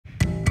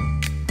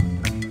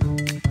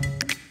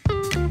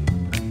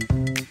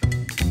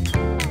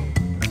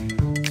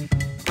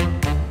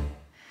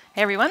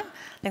Hey everyone,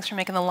 thanks for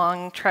making the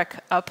long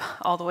trek up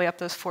all the way up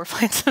those 4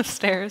 flights of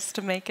stairs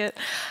to make it.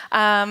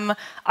 I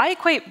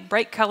equate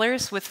bright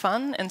colors with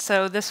fun, and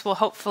so this will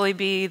hopefully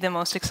be the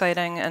most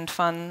exciting and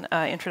fun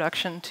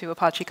introduction to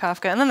Apache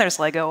Kafka. And then there's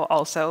Lego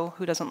also.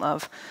 Who doesn't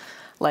love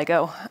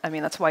Lego? I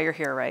mean, that's why you're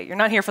here, right? You're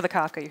not here for the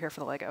Kafka, you're here for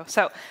the Lego.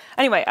 So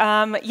anyway,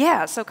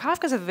 yeah, so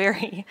Kafka is a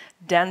very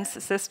dense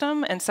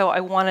system, and so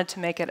I wanted to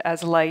make it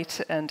as light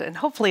and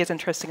hopefully as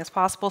interesting as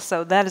possible,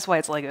 so that is why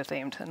it's Lego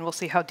themed, and we'll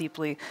see how deep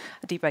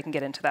I can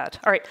get into that.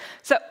 All right,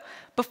 so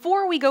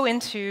before we go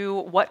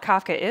into what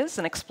Kafka is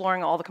and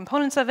exploring all the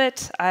components of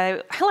it,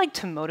 I like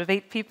to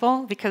motivate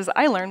people because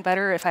I learn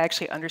better if I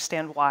actually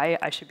understand why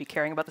I should be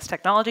caring about this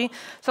technology.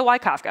 So why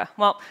Kafka?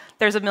 Well,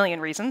 there's a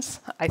million reasons,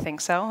 I think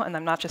so, and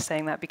I'm not just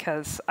saying that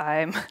because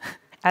I'm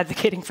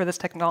advocating for this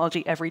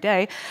technology every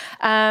day.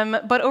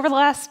 But over the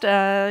last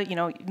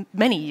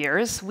many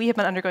years, we have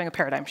been undergoing a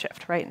paradigm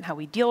shift, right? In how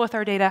we deal with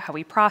our data, how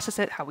we process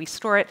it, how we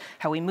store it,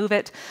 how we move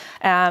it.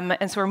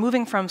 And so we're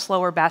moving from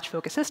slower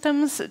batch-focused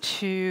systems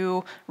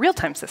to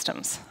real-time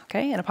systems,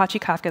 okay? And Apache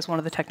Kafka is one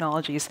of the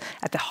technologies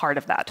at the heart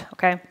of that,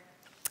 okay?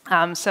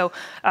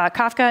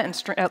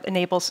 Kafka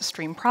enables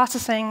stream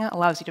processing,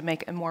 allows you to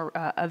make a more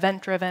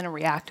event-driven,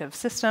 reactive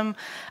system.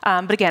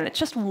 But again, it's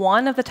just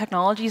one of the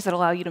technologies that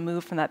allow you to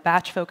move from that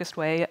batch-focused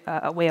way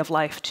of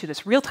life to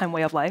this real-time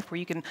way of life where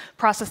you can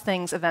process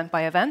things event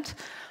by event.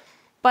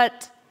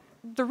 But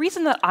the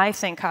reason that I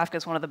think Kafka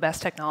is one of the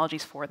best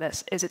technologies for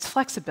this is its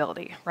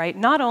flexibility, right?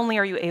 Not only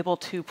are you able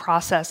to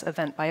process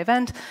event by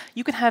event,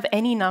 you can have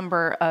any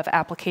number of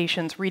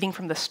applications reading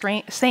from the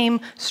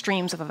same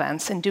streams of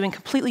events and doing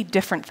completely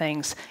different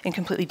things in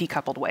completely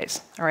decoupled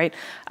ways, all right?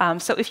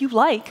 So if you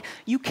like,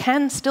 you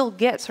can still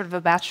get sort of a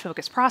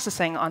batch-focused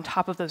processing on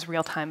top of those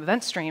real-time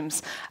event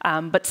streams,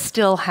 but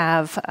still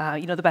have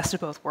the best of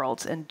both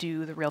worlds and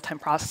do the real-time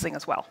processing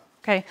as well.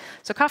 Okay,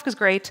 so Kafka's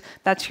great.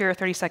 That's your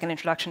 30-second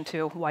introduction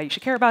to why you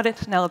should care about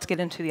it. Now let's get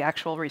into the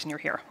actual reason you're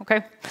here,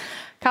 okay?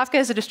 Kafka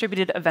is a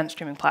distributed event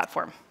streaming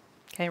platform.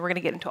 Okay, we're going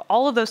to get into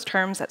all of those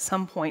terms at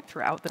some point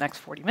throughout the next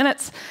 40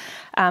 minutes.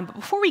 But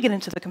before we get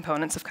into the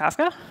components of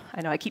Kafka,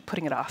 I know I keep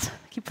putting it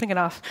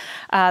off.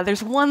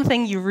 There's one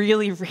thing you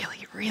really,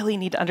 really, really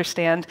need to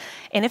understand.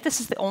 And if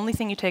this is the only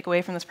thing you take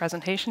away from this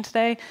presentation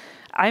today,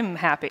 I'm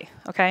happy,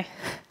 okay?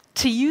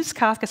 To use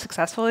Kafka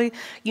successfully,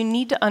 you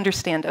need to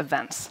understand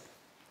events.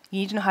 You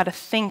need to know how to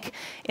think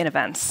in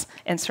events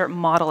and start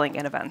modeling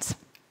in events.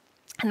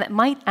 And that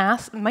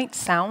might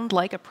sound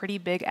like a pretty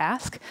big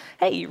ask.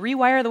 Hey,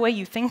 rewire the way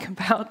you think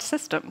about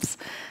systems.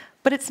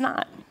 But it's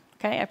not,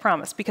 okay, I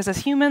promise. Because as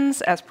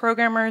humans, as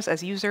programmers,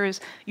 as users,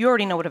 you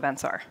already know what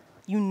events are.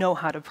 You know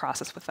how to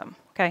process with them,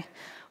 okay?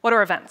 What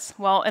are events?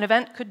 Well, an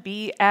event could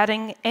be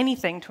adding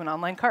anything to an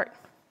online cart.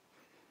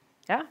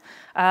 Yeah?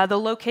 The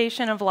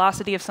location and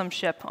velocity of some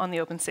ship on the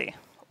open sea.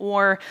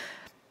 Or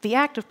the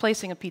act of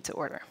placing a pizza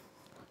order.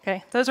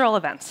 Okay, those are all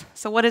events.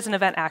 So what is an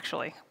event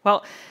actually?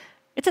 Well,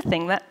 it's a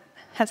thing that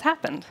has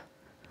happened.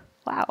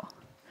 Wow,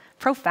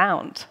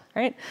 profound,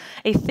 right?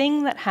 A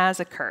thing that has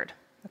occurred,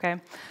 okay?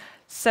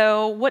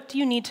 So what do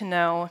you need to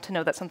know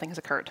that something has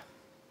occurred?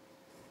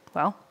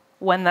 Well,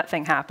 when that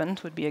thing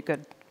happened would be a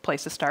good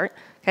place to start,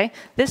 okay?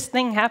 This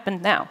thing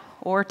happened now,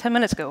 or 10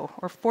 minutes ago,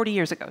 or 40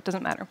 years ago, it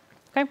doesn't matter,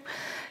 okay?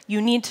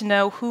 You need to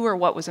know who or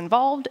what was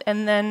involved,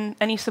 and then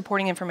any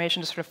supporting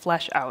information to sort of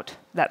flesh out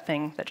that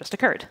thing that just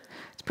occurred.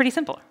 It's pretty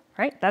simple,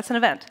 right? That's an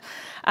event.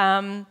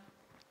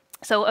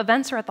 So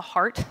events are at the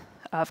heart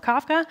of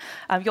Kafka.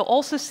 You'll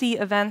also see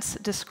events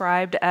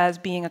described as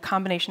being a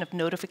combination of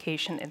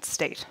notification and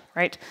state,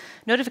 right?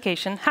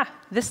 Notification,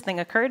 this thing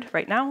occurred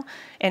right now,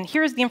 and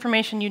here's the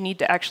information you need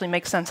to actually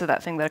make sense of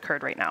that thing that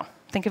occurred right now.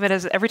 Think of it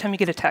as every time you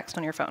get a text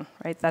on your phone,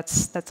 right?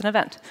 That's an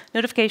event.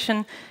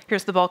 Notification,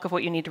 here's the bulk of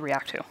what you need to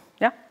react to,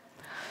 yeah?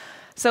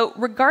 So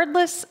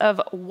regardless of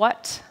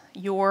what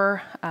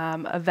your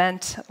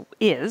event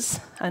is,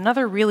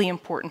 another really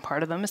important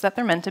part of them is that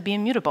they're meant to be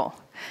immutable.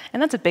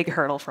 And that's a big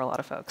hurdle for a lot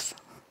of folks,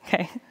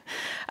 okay?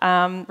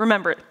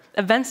 Remember,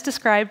 events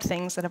describe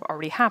things that have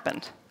already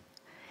happened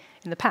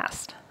in the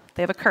past.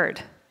 They have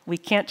occurred. We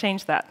can't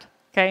change that,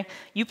 okay?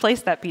 You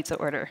placed that pizza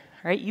order,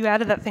 right? You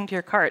added that thing to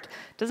your cart.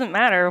 Doesn't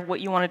matter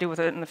what you want to do with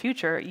it in the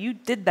future. You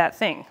did that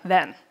thing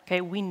then,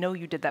 okay? We know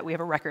you did that. We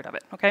have a record of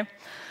it, okay?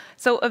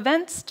 So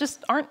events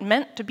just aren't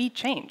meant to be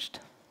changed.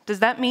 Does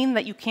that mean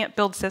that you can't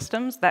build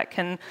systems that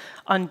can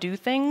undo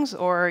things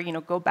or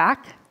go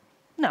back?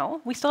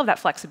 No, we still have that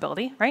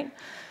flexibility, right?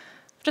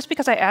 Just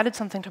because I added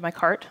something to my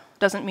cart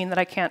doesn't mean that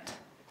I can't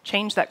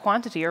change that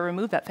quantity or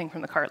remove that thing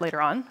from the cart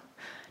later on.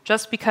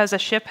 Just because a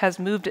ship has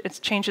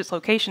changed its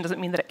location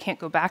doesn't mean that it can't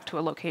go back to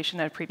a location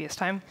at a previous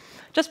time.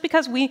 Just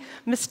because we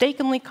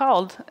mistakenly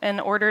called and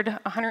ordered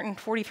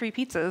 143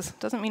 pizzas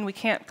doesn't mean we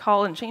can't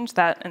call and change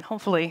that, and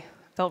hopefully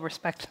they'll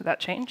respect that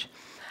change.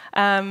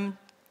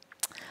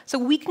 So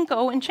we can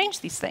go and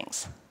change these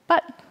things.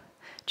 But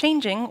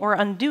changing or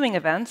undoing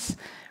events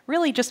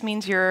really just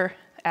means you're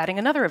adding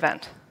another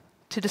event.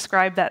 to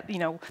describe that,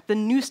 the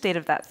new state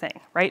of that thing,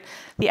 right?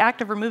 The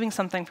act of removing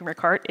something from your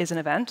cart is an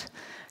event.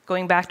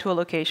 Going back to a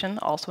location,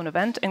 also an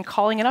event. And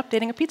calling and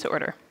updating a pizza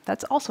order,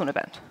 that's also an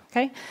event,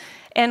 okay?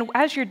 And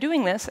as you're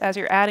doing this, as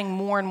you're adding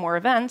more and more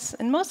events,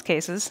 in most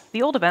cases,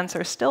 the old events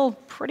are still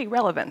pretty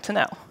relevant to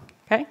know,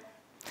 okay?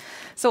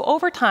 So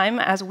over time,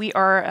 as we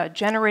are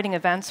generating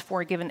events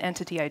for a given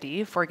entity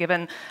ID, for a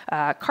given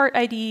cart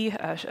ID,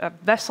 a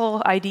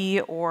vessel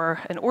ID,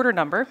 or an order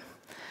number,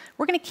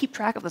 we're going to keep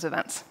track of those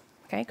events,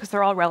 okay? Because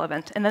they're all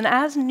relevant. And then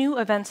as new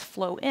events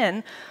flow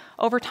in,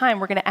 over time,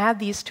 we're going to add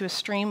these to a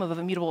stream of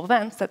immutable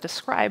events that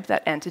describe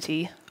that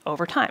entity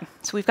over time.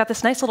 So we've got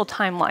this nice little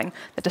timeline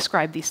that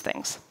describe these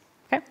things,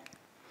 okay?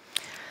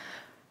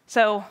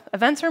 So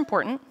events are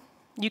important.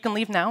 You can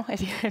leave now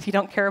if you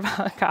don't care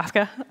about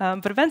Kafka.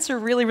 But events are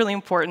really, really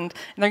important,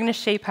 and they're going to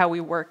shape how we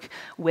work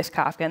with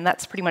Kafka. And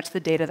that's pretty much the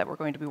data that we're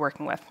going to be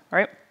working with, all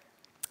right?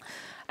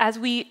 As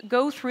we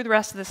go through the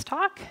rest of this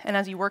talk, and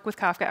as you work with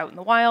Kafka out in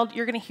the wild,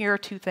 you're going to hear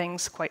two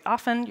things quite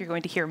often. You're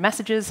going to hear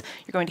messages.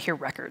 You're going to hear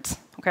records,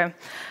 okay?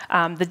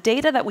 The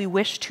data that we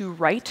wish to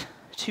write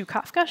to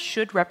Kafka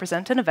should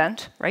represent an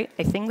event, right?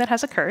 A thing that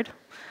has occurred.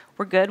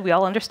 We're good. We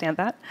all understand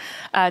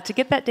that. To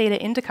get that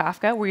data into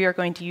Kafka, we are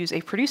going to use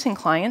a producing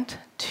client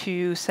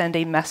to send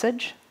a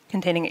message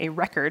containing a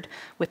record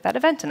with that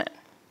event in it.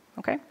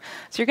 Okay?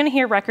 So you're going to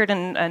hear record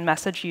and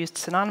message used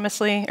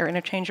synonymously or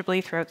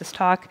interchangeably throughout this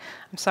talk.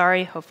 I'm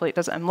sorry. Hopefully it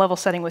doesn't. I'm level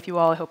setting with you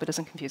all. I hope it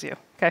doesn't confuse you.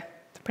 Okay?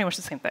 It's pretty much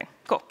the same thing.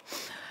 Cool.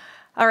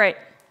 All right.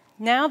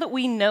 Now that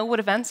we know what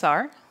events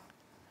are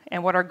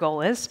and what our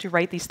goal is to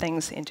write these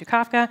things into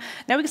Kafka,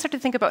 now we can start to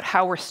think about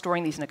how we're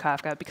storing these into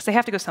Kafka, because they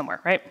have to go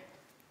somewhere, right?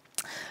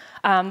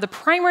 The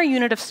primary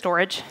unit of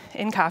storage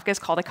in Kafka is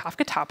called a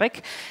Kafka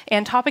topic,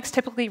 and topics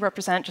typically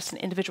represent just an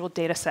individual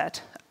data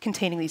set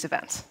containing these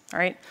events, all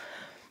right?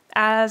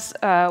 As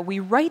we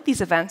write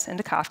these events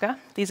into Kafka,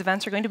 these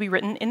events are going to be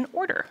written in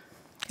order,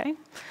 okay?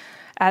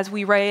 As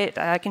we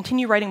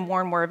continue writing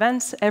more and more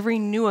events, every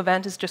new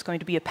event is just going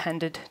to be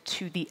appended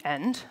to the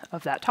end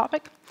of that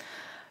topic.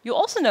 You'll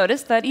also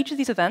notice that each of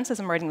these events, as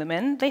I'm writing them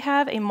in, they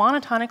have a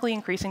monotonically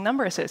increasing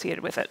number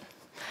associated with it.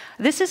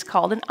 This is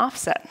called an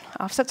offset.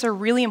 Offsets are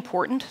really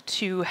important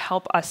to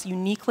help us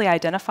uniquely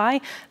identify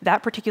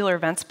that particular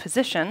event's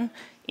position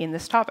in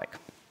this topic.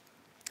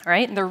 All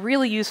right? And they're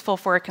really useful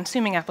for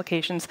consuming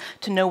applications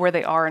to know where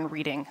they are in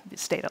reading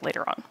this data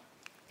later on.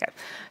 Okay.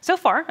 So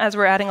far, as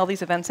we're adding all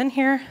these events in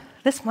here,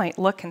 this might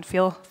look and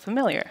feel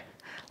familiar,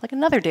 like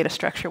another data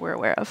structure we're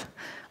aware of,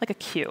 like a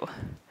queue.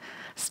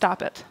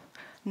 Stop it.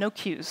 No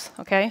queues,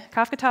 okay?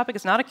 Kafka topic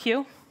is not a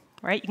queue.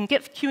 Right? You can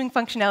get queuing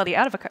functionality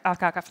out of a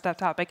Kafka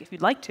topic if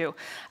you'd like to,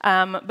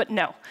 but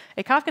no.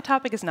 A Kafka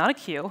topic is not a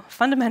queue.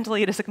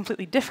 Fundamentally, it is a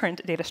completely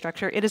different data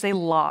structure. It is a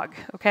log,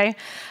 okay?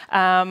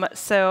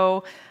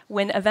 So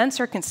when events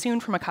are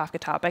consumed from a Kafka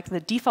topic, the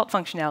default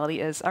functionality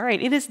is, all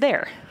right, it is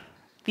there.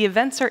 The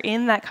events are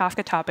in that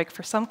Kafka topic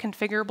for some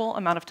configurable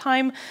amount of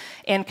time,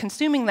 and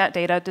consuming that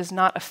data does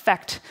not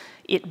affect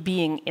it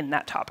being in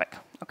that topic.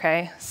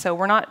 Okay, so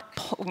we're not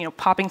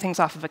popping things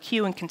off of a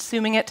queue and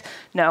consuming it.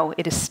 No,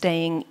 it is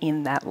staying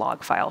in that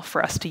log file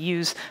for us to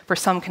use for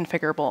some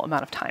configurable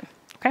amount of time.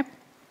 Okay.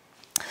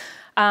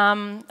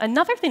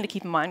 Another thing to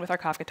keep in mind with our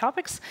Kafka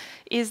topics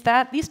is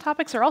that these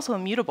topics are also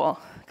immutable.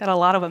 Got a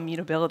lot of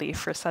immutability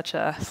for such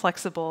a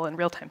flexible and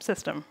real-time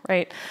system,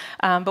 right?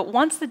 But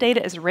once the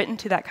data is written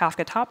to that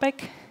Kafka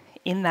topic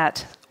in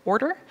that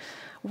order,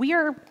 we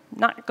are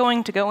not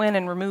going to go in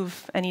and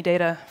remove any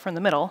data from the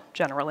middle,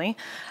 generally.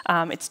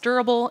 It's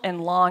durable and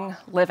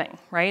long-living,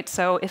 right?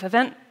 So if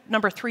event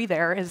number 3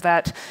 there is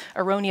that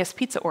erroneous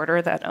pizza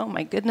order that, oh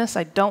my goodness,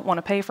 I don't want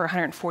to pay for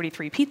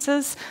 143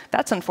 pizzas,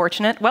 that's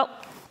unfortunate. Well,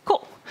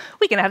 cool.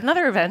 We can add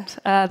another event.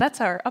 That's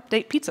our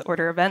update pizza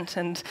order event,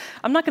 and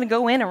I'm not going to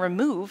go in and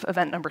remove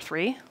event number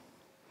 3.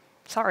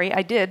 Sorry,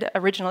 I did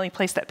originally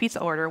place that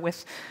pizza order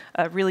with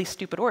a really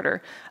stupid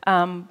order,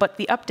 but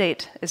the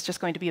update is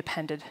just going to be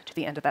appended to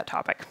the end of that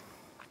topic.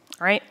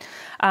 All right.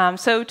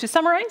 So to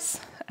summarize,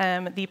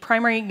 the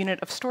primary unit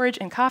of storage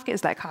in Kafka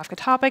is that Kafka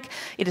topic.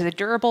 It is a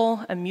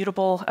durable,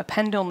 immutable,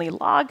 append-only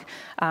log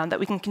that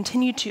we can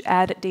continue to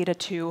add data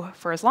to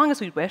for as long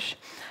as we wish,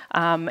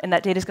 and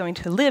that data is going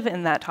to live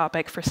in that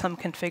topic for some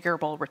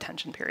configurable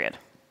retention period.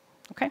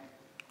 Okay.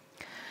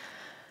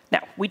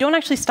 Now, we don't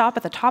actually stop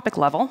at the topic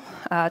level.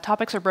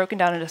 Topics are broken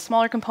down into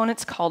smaller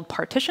components called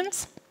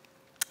partitions.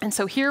 And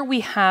so here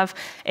we have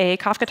a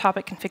Kafka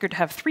topic configured to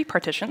have 3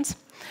 partitions.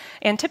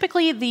 And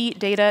typically, the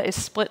data is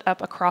split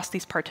up across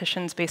these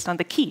partitions based on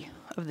the key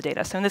of the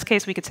data. So in this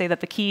case, we could say that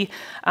the key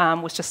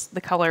was just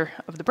the color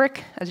of the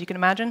brick, as you can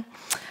imagine.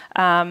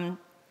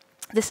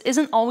 This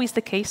isn't always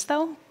the case,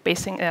 though.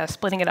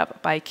 Splitting it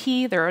up by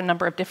key, there are a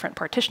number of different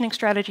partitioning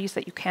strategies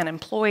that you can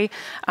employ.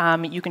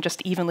 You can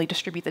just evenly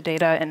distribute the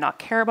data and not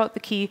care about the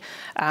key.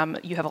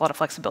 You have a lot of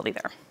flexibility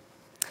there.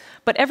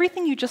 But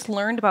everything you just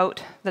learned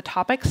about the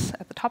topics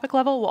at the topic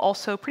level will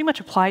also pretty much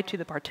apply to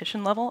the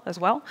partition level as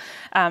well.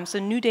 So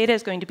new data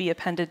is going to be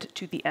appended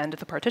to the end of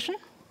the partition.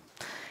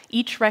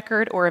 Each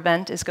record or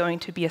event is going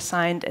to be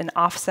assigned an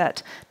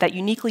offset that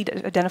uniquely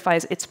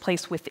identifies its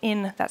place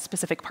within that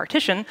specific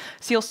partition.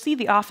 So you'll see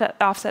the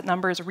offset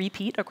numbers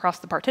repeat across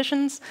the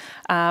partitions,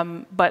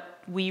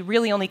 but we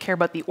really only care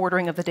about the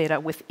ordering of the data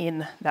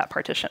within that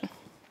partition.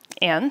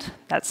 And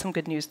that's some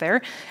good news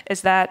there,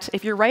 is that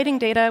if you're writing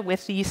data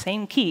with the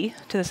same key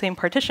to the same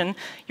partition,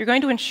 you're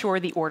going to ensure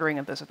the ordering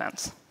of those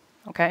events.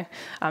 Okay?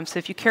 So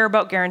if you care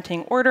about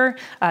guaranteeing order,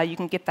 you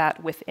can get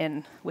that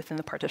within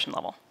the partition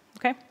level.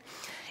 Okay?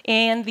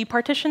 And the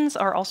partitions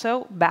are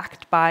also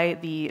backed by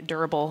the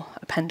durable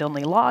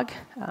append-only log.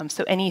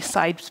 So any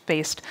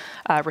side-spaced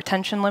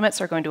retention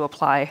limits are going to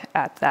apply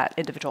at that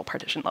individual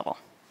partition level.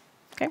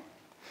 Okay?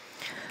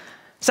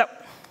 So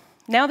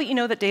now that you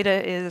know that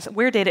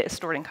where data is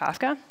stored in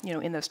Kafka,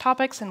 in those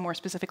topics, and more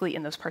specifically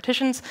in those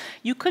partitions,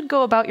 you could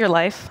go about your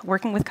life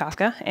working with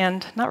Kafka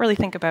and not really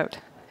think about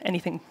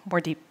anything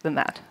more deep than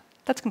that.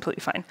 That's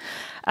completely fine.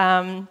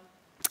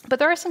 But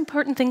there are some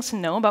important things to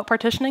know about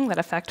partitioning that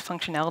affect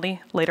functionality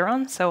later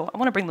on, so I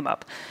want to bring them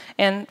up.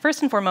 And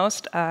first and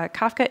foremost,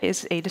 Kafka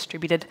is a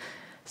distributed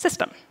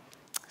system.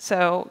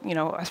 So,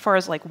 as far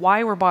as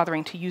why we're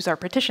bothering to use our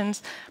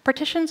partitions,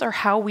 partitions are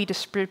how we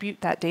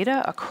distribute that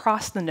data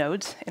across the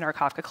nodes in our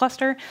Kafka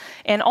cluster,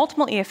 and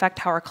ultimately affect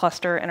how our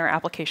cluster and our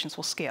applications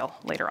will scale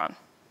later on.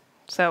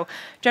 So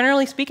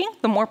generally speaking,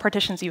 the more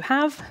partitions you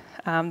have,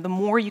 the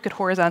more you could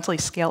horizontally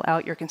scale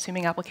out your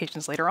consuming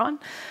applications later on.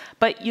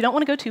 But you don't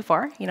want to go too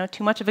far.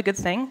 Too much of a good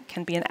thing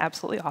can be an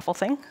absolutely awful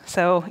thing.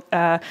 So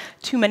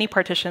too many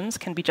partitions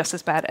can be just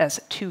as bad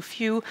as too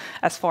few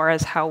as far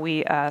as how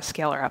we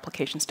scale our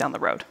applications down the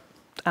road.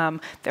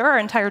 There are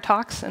entire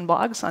talks and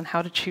blogs on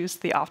how to choose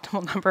the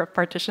optimal number of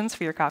partitions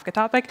for your Kafka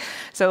topic.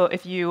 So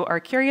if you are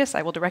curious,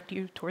 I will direct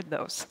you toward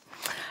those.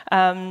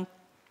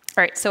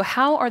 All right, so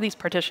how are these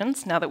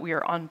partitions, now that we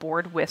are on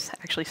board with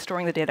actually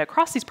storing the data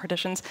across these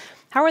partitions,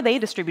 how are they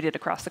distributed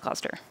across the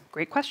cluster?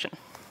 Great question.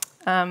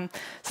 So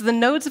the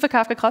nodes of a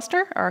Kafka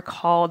cluster are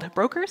called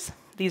brokers.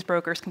 These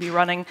brokers can be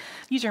running,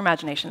 use your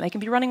imagination, they can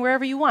be running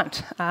wherever you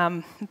want.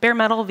 Bare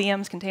metal,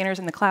 VMs, containers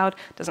in the cloud,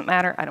 doesn't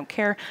matter, I don't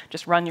care,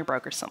 just run your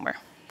brokers somewhere,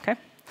 okay?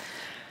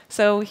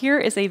 So here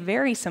is a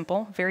very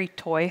simple, very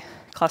toy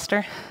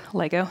cluster,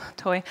 Lego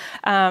toy.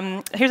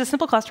 Here's a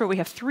simple cluster where we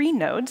have 3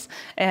 nodes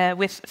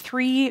with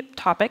 3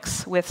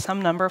 topics with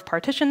some number of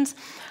partitions.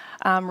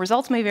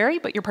 Results may vary,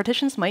 but your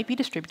partitions might be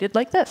distributed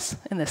like this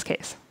in this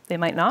case. They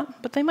might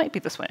not, but they might be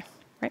this way,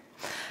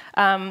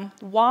 right?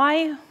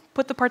 Why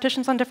put the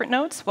partitions on different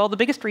nodes? Well, the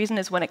biggest reason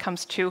is when it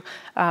comes to,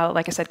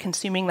 like I said,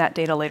 consuming that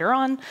data later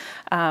on,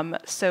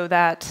 so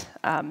that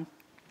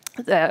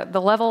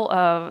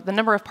the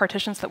number of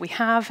partitions that we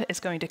have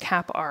is going to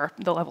cap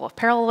the level of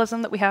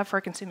parallelism that we have for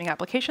our consuming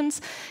applications.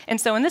 And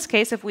so in this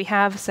case, if we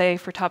have, say,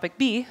 for topic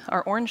B,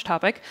 our orange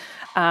topic,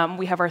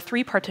 we have our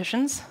 3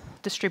 partitions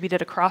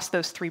distributed across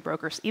those 3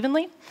 brokers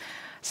evenly.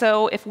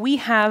 So if we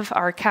have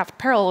our capped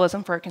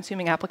parallelism for our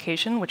consuming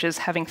application, which is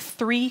having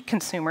 3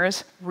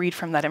 consumers read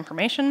from that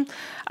information,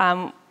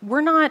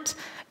 we're not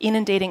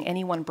inundating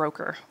any one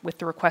broker with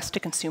the request to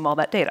consume all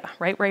that data,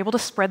 right? We're able to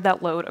spread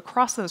that load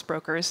across those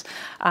brokers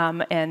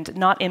and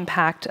not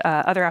impact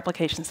other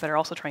applications that are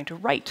also trying to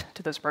write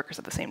to those brokers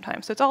at the same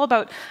time. So it's all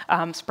about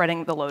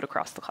spreading the load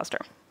across the cluster.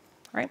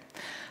 Right?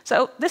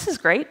 So this is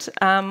great.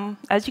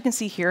 As you can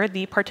see here,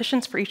 the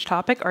partitions for each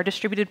topic are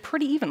distributed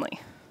pretty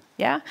evenly.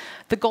 Yeah?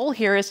 The goal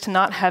here is to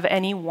not have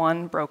any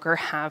one broker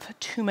have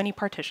too many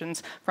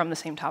partitions from the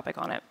same topic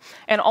on it,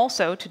 and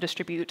also to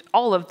distribute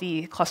all of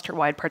the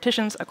cluster-wide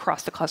partitions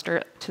across the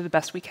cluster to the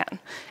best we can.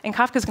 And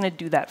Kafka is going to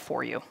do that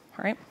for you.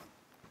 Right?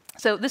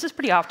 So this is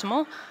pretty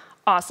optimal,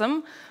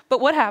 awesome. But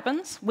what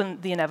happens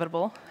when the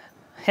inevitable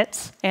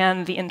hits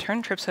and the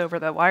intern trips over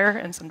the wire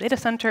in some data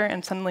center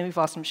and suddenly we've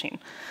lost a machine?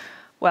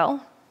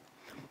 Well,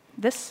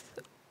 this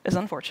is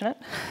unfortunate.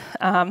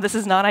 This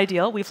is not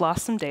ideal. We've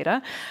lost some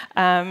data.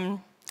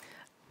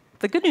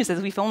 The good news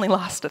is we've only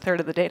lost 1/3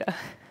 of the data.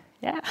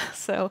 Yeah,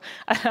 so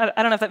I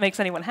don't know if that makes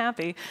anyone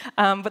happy.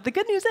 But the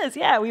good news is,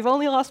 yeah, we've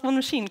only lost 1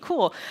 machine.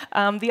 Cool.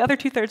 The other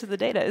 2/3 of the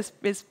data is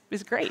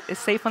great, is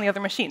safe on the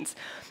other machines.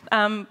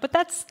 But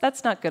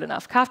that's not good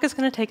enough. Kafka is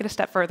going to take it a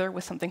step further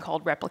with something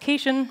called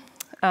replication.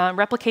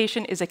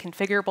 Replication is a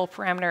configurable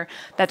parameter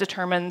that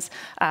determines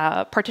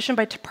partition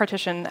by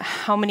partition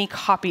how many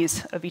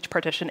copies of each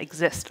partition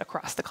exist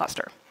across the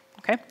cluster.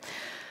 Okay?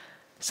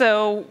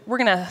 So we're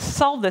going to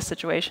solve this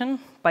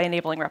situation by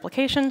enabling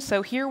replication.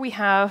 So here we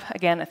have,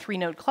 again, a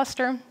 3-node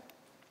cluster.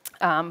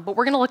 But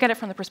we're going to look at it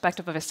from the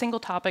perspective of a single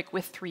topic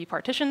with 3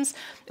 partitions.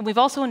 And we've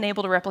also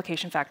enabled a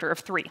replication factor of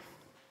 3.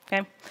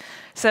 Okay?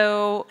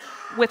 So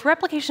with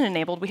replication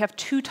enabled, we have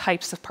 2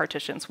 types of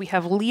partitions. We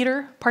have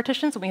leader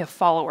partitions and we have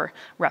follower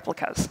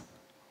replicas.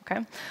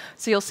 Okay?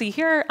 So you'll see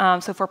here,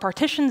 so for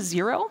partition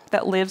 0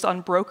 that lives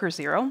on broker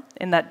 0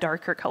 in that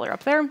darker color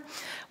up there,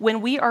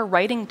 when we are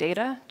writing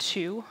data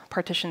to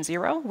partition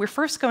 0, we're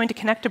first going to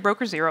connect to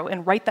broker 0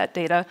 and write that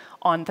data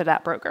onto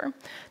that broker.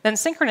 Then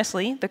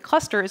synchronously, the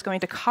cluster is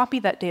going to copy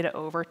that data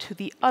over to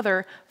the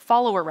other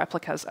follower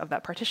replicas of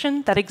that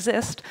partition that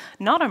exist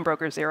not on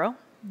broker 0,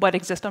 but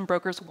exist on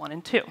brokers 1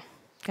 and 2.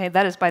 Okay,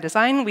 that is by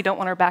design. We don't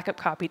want our backup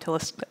copy to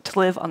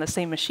live on the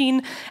same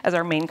machine as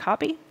our main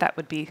copy. That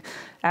would be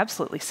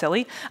absolutely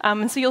silly.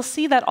 And so you'll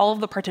see that all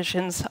of the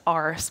partitions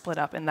are split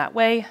up in that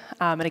way.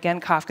 And again,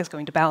 Kafka is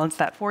going to balance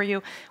that for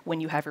you when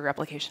you have your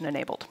replication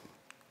enabled.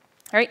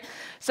 All right,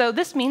 so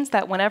this means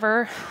that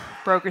whenever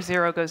broker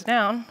 0 goes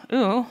down,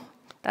 ooh,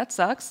 that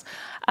sucks.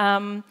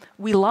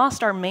 We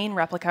lost our main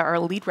replica, our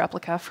lead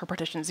replica for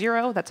partition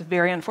 0. That's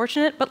very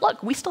unfortunate. But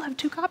look, we still have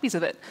 2 copies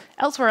of it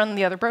elsewhere on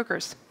the other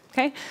brokers.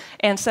 Okay?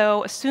 And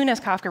so as soon as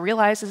Kafka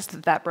realizes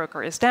that that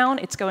broker is down,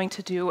 it's going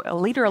to do a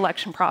leader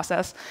election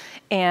process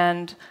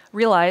and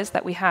realize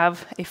that we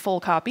have a full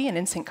copy, an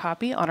in-sync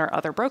copy on our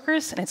other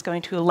brokers, and it's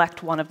going to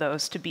elect one of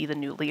those to be the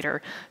new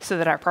leader so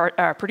that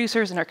our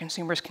producers and our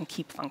consumers can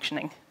keep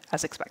functioning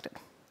as expected.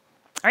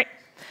 All right?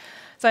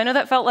 So I know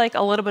that felt like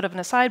a little bit of an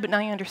aside, but now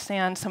you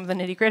understand some of the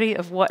nitty-gritty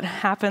of what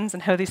happens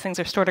and how these things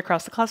are stored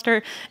across the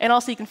cluster. And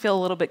also you can feel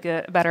a little bit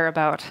better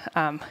about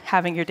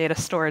having your data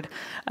stored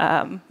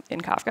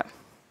in Kafka.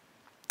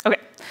 OK,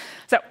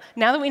 so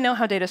now that we know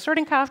how data is stored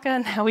in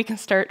Kafka, now we can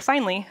start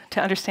finally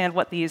to understand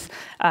what these,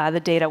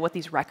 what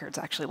these records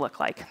actually look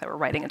like that we're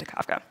writing into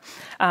Kafka.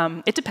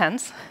 It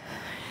depends.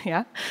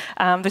 Yeah.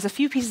 There's a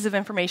few pieces of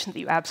information that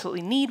you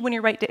absolutely need when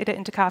you write data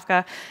into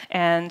Kafka,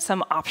 and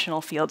some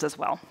optional fields as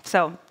well.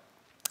 So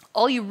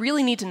all you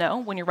really need to know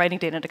when you're writing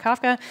data into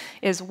Kafka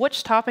is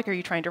which topic are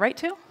you trying to write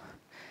to,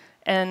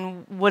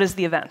 and what is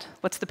the event?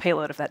 What's the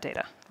payload of that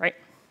data, right?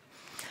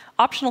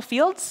 Optional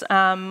fields,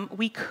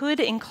 we could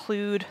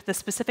include the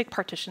specific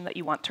partition that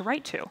you want to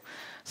write to.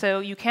 So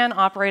you can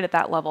operate at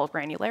that level of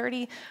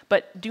granularity,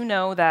 but do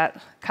know that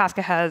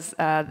Kafka has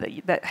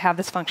that have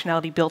this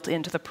functionality built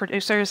into the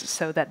producers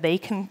so that they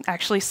can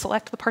actually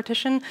select the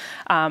partition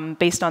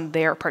based on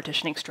their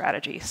partitioning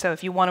strategy. So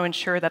if you want to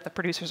ensure that the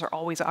producers are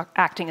always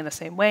acting in the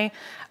same way,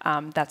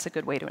 that's a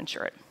good way to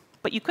ensure it.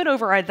 But you could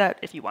override that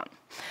if you want.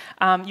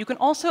 You can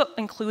also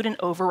include an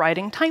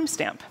overriding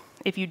timestamp.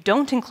 If you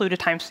don't include a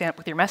timestamp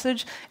with your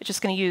message, it's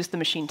just going to use the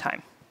machine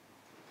time.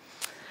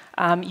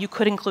 You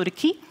could include a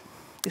key.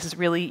 This is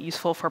really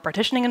useful for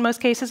partitioning in most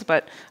cases,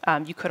 but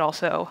you could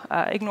also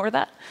ignore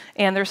that.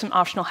 And there's some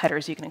optional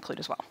headers you can include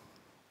as well.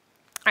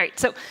 All right,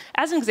 so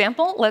as an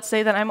example, let's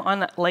say that I'm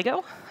on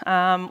Lego,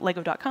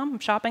 lego.com, I'm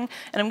shopping,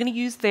 and I'm going to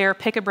use their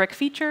pick a brick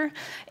feature.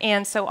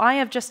 And so I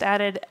have just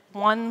added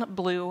one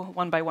blue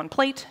 1x1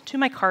 plate to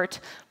my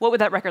cart. What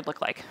would that record look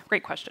like?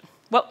 Great question.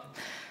 Well,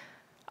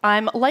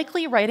 I'm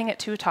likely writing it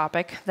to a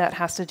topic that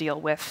has to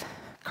deal with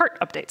cart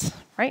updates,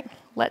 right?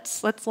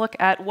 Let's look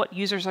at what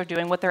users are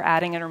doing, what they're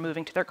adding and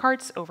removing to their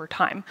carts over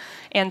time.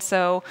 And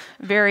so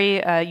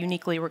very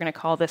uniquely, we're going to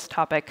call this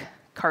topic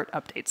cart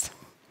updates.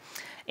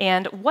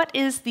 And what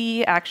is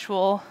the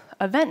actual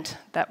event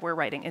that we're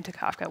writing into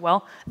Kafka?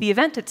 Well, the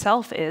event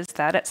itself is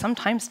that at some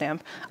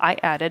timestamp, I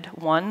added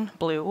one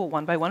blue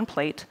 1x1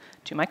 plate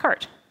to my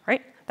cart,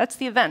 right? That's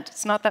the event.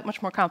 It's not that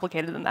much more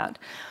complicated than that.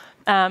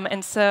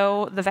 And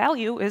so the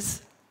value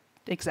is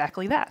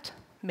exactly that.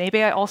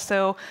 Maybe I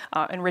also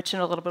enrich it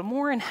a little bit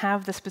more and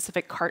have the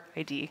specific cart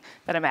ID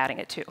that I'm adding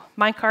it to.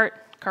 My cart,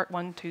 cart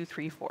 1, 2,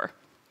 3, 4.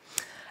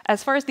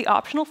 As far as the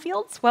optional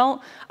fields,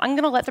 well, I'm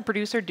going to let the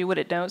producer do what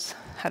it knows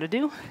how to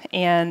do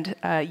and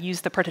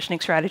use the partitioning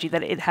strategy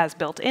that it has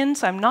built in.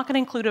 So I'm not going to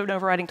include an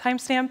overriding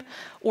timestamp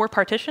or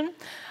partition.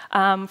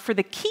 For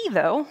the key,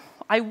 though,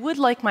 I would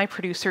like my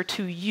producer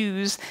to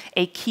use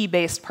a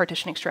key-based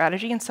partitioning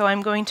strategy, and so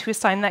I'm going to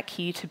assign that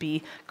key to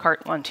be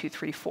cart 1, 2,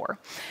 3, 4.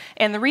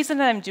 And the reason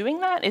that I'm doing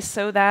that is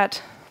so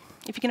that,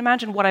 if you can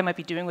imagine what I might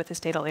be doing with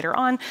this data later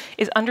on,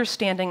 is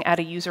understanding at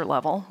a user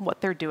level what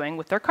they're doing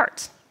with their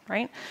carts,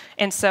 right?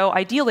 And so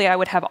ideally, I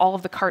would have all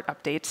of the cart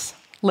updates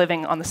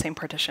living on the same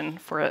partition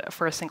for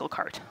a single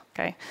cart,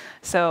 okay?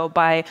 So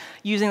by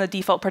using the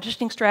default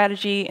partitioning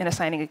strategy and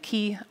assigning a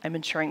key, I'm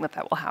ensuring that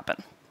that will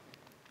happen.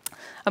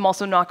 I'm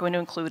also not going to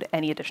include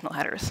any additional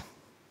headers.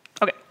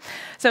 OK,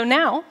 so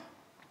now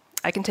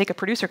I can take a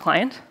producer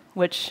client,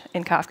 which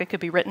in Kafka could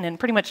be written in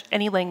pretty much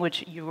any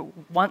language you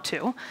want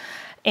to,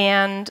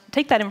 and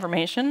take that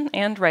information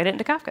and write it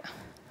into Kafka,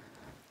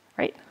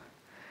 right?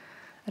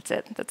 That's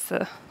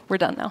it. We're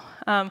done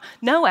now.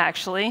 No,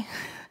 actually,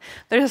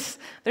 there's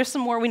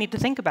some more we need to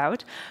think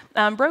about.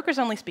 Brokers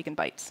only speak in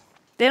bytes.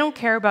 They don't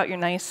care about your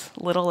nice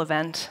little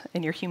event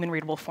in your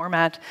human-readable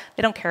format.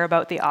 They don't care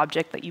about the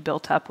object that you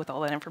built up with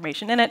all that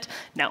information in it.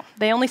 No,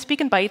 they only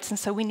speak in bytes, and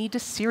so we need to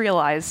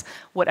serialize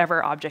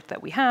whatever object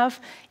that we have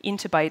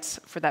into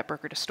bytes for that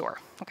broker to store,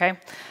 okay?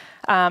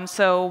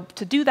 So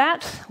to do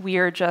that, we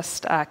are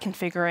just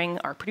configuring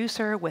our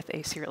producer with a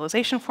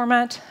serialization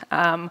format.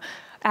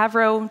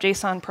 Avro,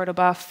 JSON,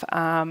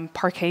 protobuf,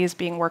 Parquet is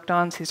being worked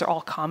on, so these are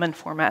all common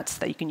formats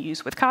that you can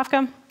use with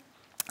Kafka.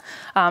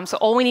 So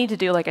all we need to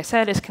do, like I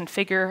said, is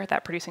configure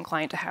that producing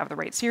client to have the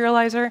right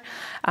serializer,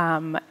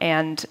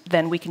 and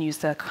then we can use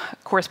the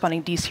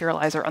corresponding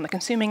deserializer on the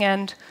consuming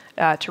end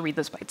to read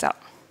those bytes out.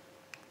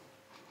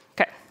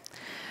 Okay.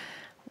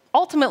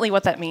 Ultimately,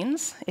 what that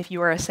means, if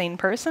you are a sane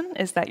person,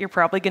 is that you're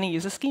probably going to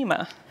use a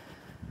schema.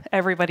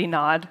 Everybody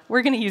nod.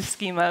 We're going to use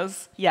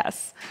schemas.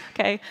 Yes.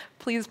 Okay.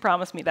 Please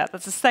promise me that.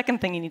 That's the second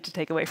thing you need to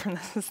take away from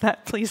this, is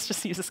that please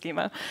just use a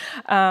schema.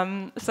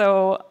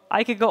 So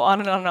I could go on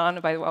and on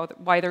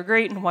about why they're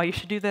great and why you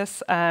should do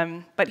this.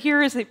 But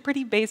here is a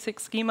pretty basic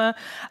schema,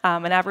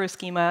 an Avro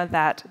schema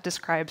that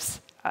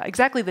describes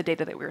exactly the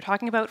data that we were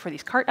talking about for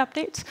these cart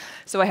updates.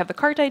 So I have the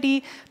cart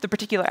ID, the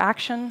particular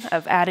action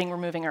of adding,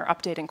 removing, or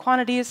updating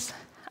quantities,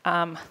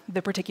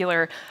 the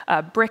particular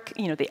brick,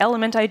 the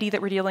element ID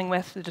that we're dealing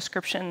with, the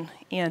description,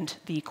 and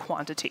the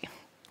quantity.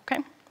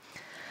 Okay.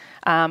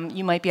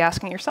 You might be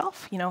asking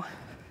yourself,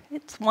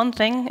 it's one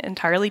thing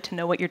entirely to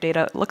know what your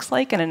data looks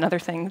like, and another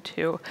thing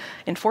to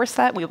enforce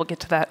that. We will get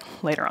to that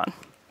later on.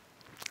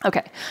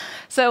 OK,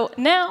 so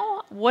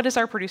now what is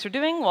our producer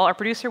doing? Well, our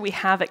producer, we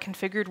have it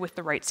configured with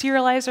the right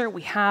serializer.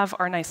 We have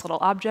our nice little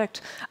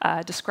object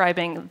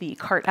describing the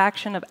cart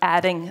action of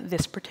adding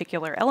this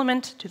particular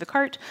element to the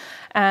cart.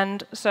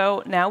 And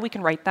so now we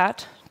can write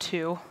that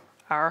to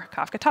our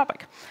Kafka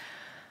topic.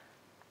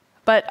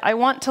 But I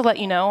want to let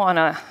you know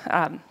on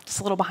just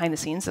a little behind the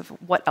scenes of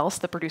what else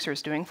the producer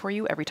is doing for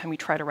you every time you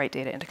try to write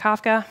data into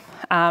Kafka.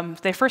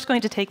 They're first going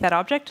to take that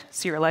object,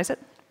 serialize it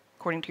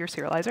according to your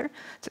serializer.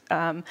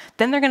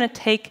 Then they're going to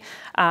take,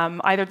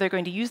 either they're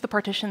going to use the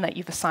partition that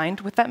you've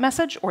assigned with that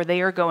message, or they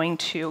are going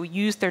to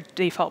use their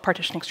default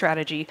partitioning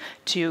strategy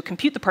to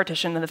compute the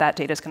partition that that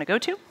data is going to go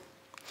to.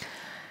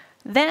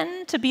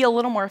 Then, to be a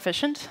little more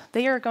efficient,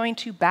 they are going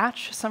to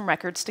batch some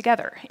records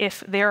together.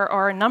 If there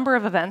are a number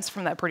of events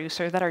from that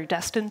producer that are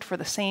destined for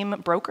the same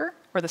broker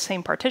or the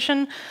same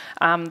partition,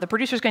 the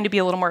producer is going to be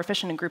a little more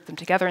efficient and group them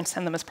together and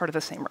send them as part of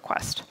the same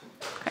request.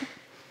 Okay.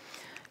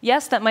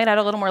 Yes, that might add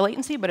a little more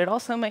latency, but it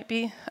also might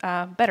be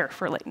better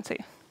for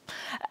latency.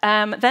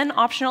 Then,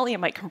 optionally, it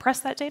might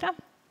compress that data.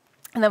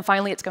 And then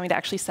finally, it's going to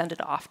actually send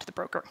it off to the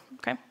broker.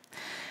 Okay?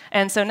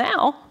 And so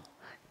now,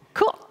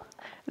 cool.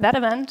 That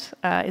event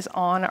is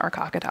on our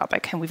Kafka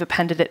topic, and we've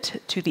appended it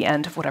to the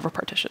end of whatever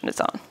partition it's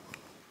on.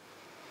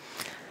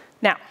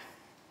 Now,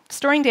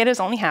 storing data is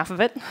only half of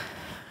it.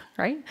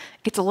 Right?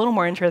 It gets a little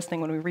more interesting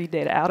when we read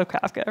data out of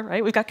Kafka.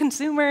 Right? We've got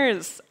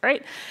consumers.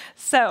 Right?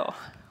 So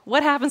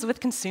what happens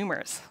with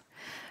consumers?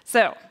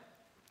 So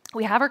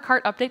we have our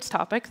cart updates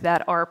topic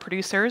that our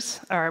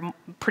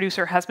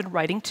producer has been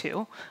writing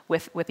to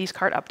with these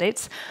cart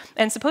updates.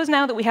 And suppose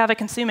now that we have a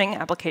consuming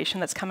application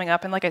that's coming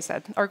up, and like I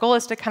said, our goal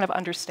is to kind of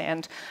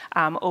understand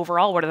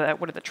overall what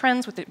are the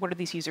trends, what are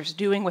these users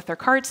doing with their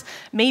carts.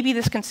 Maybe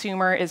this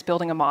consumer is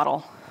building a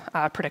model,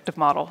 predictive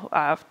model,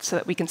 so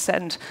that we can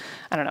send,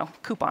 I don't know,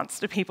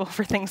 coupons to people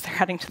for things they're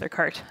adding to their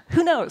cart.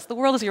 Who knows? The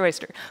world is your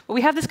oyster. But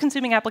we have this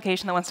consuming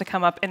application that wants to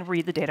come up and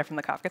read the data from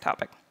the Kafka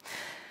topic.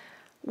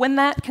 When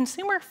that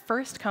consumer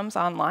first comes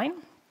online,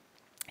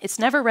 it's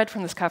never read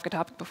from this Kafka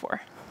topic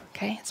before.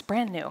 Okay? It's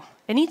brand new.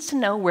 It needs to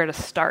know where to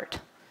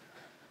start.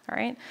 All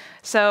right?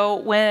 So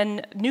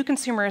when new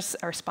consumers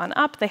are spun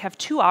up, they have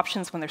two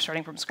options when they're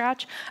starting from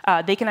scratch.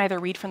 They can either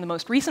read from the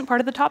most recent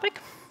part of the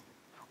topic,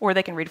 or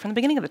they can read from the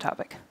beginning of the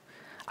topic.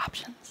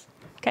 Options.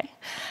 Okay?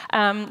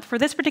 For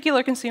this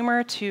particular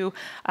consumer to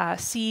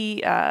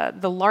see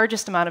the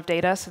largest amount of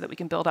data so that we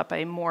can build up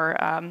a more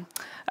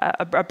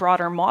a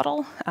broader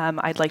model,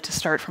 I'd like to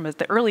start from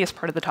the earliest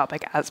part of the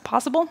topic as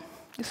possible.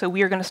 So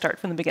we are going to start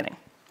from the beginning.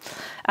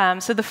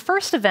 So the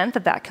first event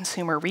that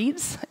consumer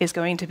reads is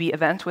going to be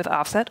event with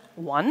offset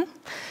 1.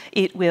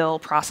 It will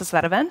process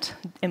that event,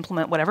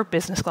 implement whatever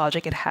business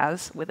logic it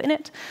has within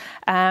it,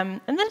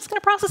 and then it's going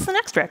to process the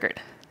next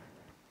record.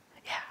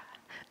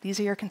 These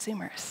are your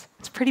consumers.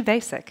 It's pretty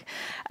basic.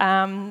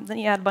 Then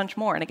you add a bunch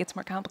more, and it gets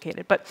more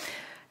complicated. But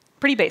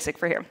pretty basic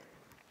for here.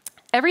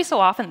 Every so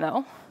often,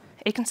 though,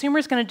 a consumer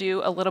is going to do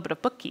a little bit of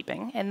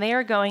bookkeeping, and they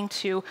are going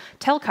to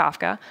tell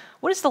Kafka,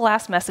 what is the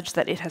last message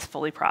that it has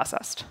fully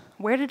processed?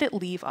 Where did it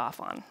leave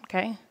off on?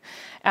 Okay?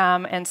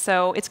 And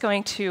so it's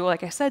going to,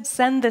 like I said,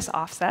 send this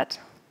offset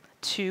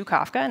to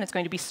Kafka, and it's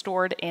going to be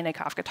stored in a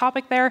Kafka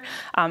topic there,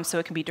 so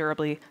it can be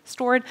durably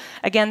stored.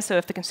 Again, so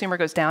if the consumer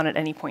goes down at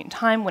any point in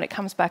time, when it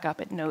comes back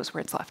up, it knows where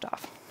it's left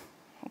off.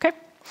 Okay?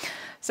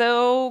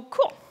 So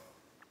cool.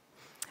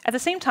 At the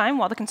same time,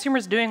 while the consumer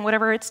is doing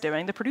whatever it's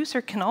doing, the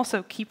producer can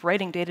also keep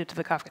writing data to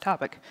the Kafka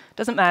topic.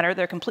 Doesn't matter.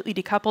 They're completely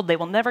decoupled. They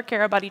will never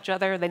care about each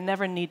other. They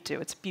never need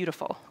to. It's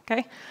beautiful.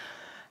 Okay?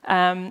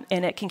 And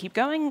it can keep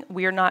going.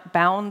 We are not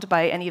bound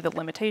by any of the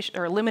limitation,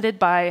 or limited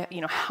by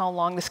how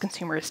long this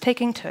consumer is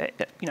taking to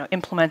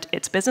implement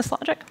its business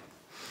logic.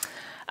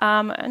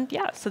 And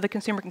yeah, so the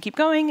consumer can keep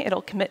going.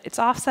 It'll commit its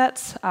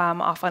offsets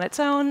off on its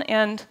own.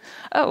 And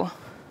oh,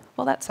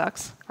 well, that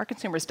sucks. Our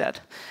consumer's dead.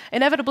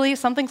 Inevitably,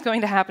 something's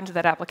going to happen to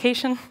that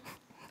application.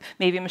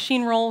 Maybe a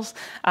machine rolls.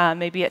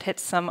 Maybe it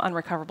hits some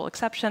unrecoverable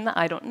exception.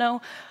 I don't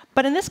know.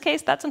 But in this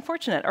case, that's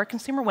unfortunate. Our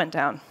consumer went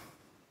down.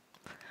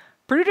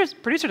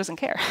 Producer doesn't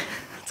care.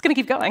 It's going to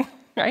keep going,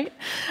 right?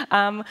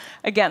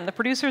 Again, the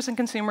producers and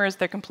consumers,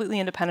 they're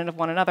completely independent of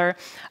one another.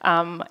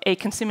 A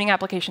consuming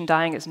application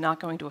dying is not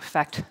going to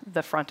affect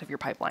the front of your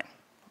pipeline,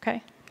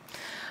 okay?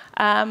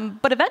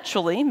 But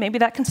eventually, maybe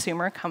that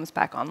consumer comes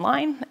back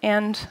online,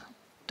 and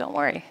don't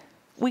worry,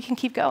 we can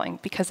keep going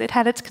because it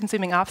had its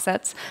consuming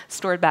offsets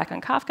stored back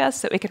on Kafka,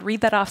 so it could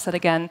read that offset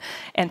again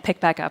and pick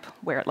back up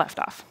where it left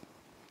off.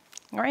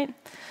 All right?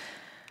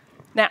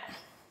 Now,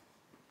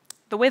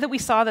 the way that we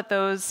saw that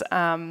those,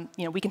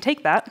 we can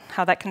take that,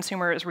 how that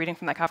consumer is reading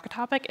from that Kafka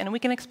topic, and we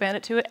can expand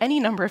it to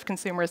any number of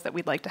consumers that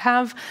we'd like to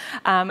have,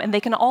 and they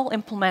can all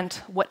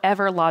implement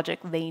whatever logic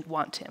they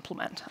want to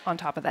implement on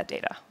top of that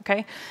data,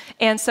 okay?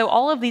 And so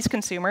all of these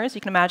consumers,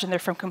 you can imagine they're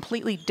from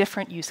completely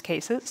different use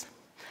cases.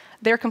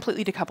 They're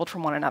completely decoupled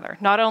from one another.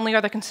 Not only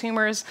are the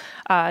consumers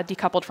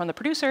decoupled from the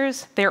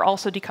producers, they're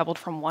also decoupled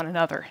from one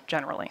another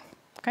generally,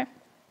 okay?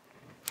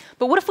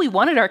 But what if we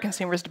wanted our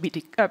consumers to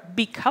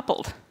be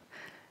coupled?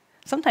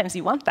 Sometimes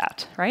you want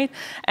that, right?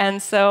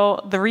 And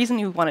so the reason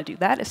you want to do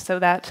that is so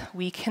that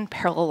we can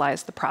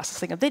parallelize the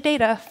processing of the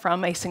data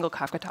from a single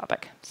Kafka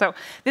topic. So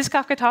this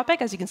Kafka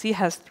topic, as you can see,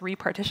 has 3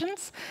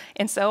 partitions.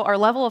 And so our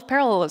level of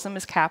parallelism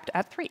is capped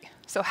at 3.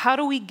 So how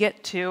do we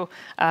get to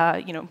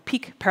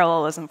peak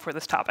parallelism for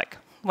this topic?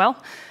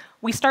 Well,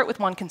 we start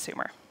with one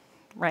consumer,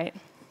 right?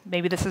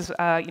 Maybe this is,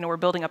 we're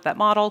building up that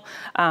model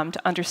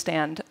to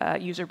understand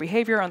user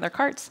behavior on their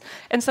carts.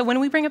 And so when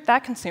we bring up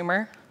that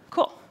consumer,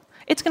 cool.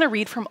 It's going to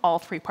read from all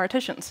 3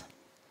 partitions.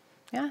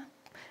 Yeah?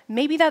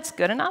 Maybe that's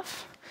good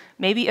enough.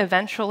 Maybe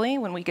eventually,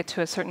 when we get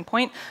to a certain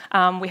point,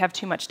 we have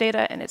too much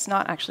data and it's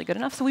not actually good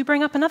enough, so we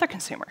bring up another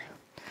consumer.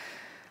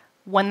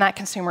 When that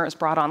consumer is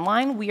brought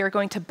online, we are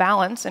going to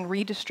balance and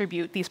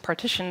redistribute these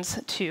partitions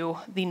to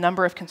the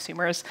number of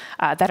consumers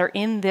that are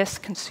in this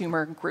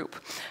consumer group.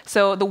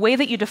 So the way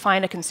that you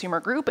define a consumer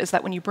group is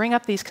that when you bring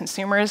up these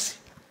consumers,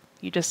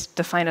 you just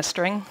define a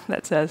string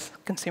that says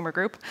consumer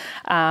group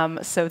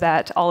so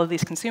that all of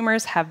these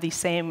consumers have the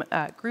same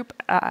group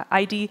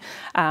ID.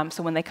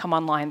 So when they come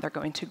online, they're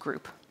going to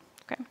group.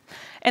 Okay?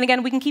 And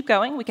again, we can keep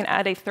going. We can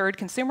add a 3rd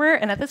consumer.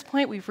 And at this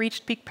point, we've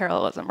reached peak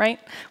parallelism, right?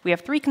 We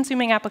have 3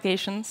 consuming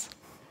applications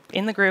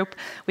in the group.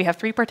 We have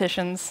 3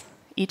 partitions.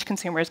 Each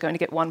consumer is going to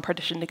get 1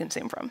 partition to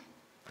consume from.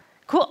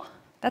 Cool.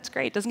 That's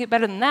great. Doesn't get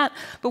better than that.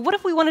 But what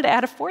if we wanted to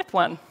add a 4th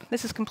one?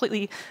 This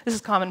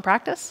is common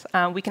practice.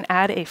 We can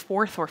add a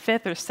 4th or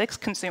 5th or 6th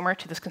consumer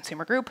to this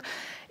consumer group.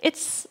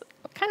 It's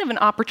kind of an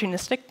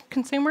opportunistic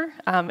consumer.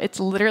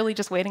 It's literally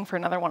just waiting for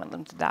another one of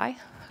them to die.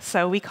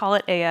 So we call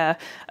it a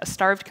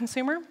starved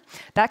consumer.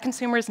 That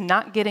consumer is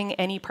not getting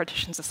any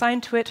partitions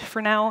assigned to it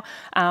for now.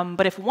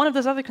 But if one of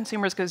those other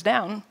consumers goes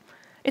down,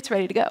 it's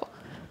ready to go,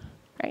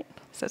 right?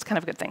 So it's kind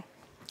of a good thing.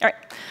 All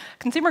right,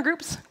 consumer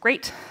groups,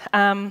 great.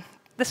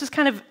 This is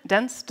kind of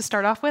dense to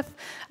start off with.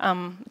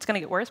 It's going to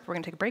get worse, but we're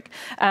going to take a break.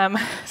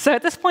 So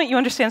at this point, you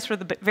understand sort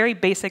of the very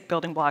basic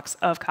building blocks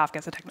of Kafka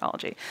as a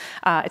technology.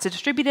 It's a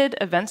distributed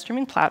event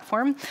streaming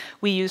platform.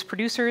 We use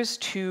producers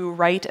to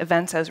write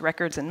events as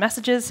records and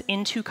messages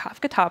into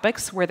Kafka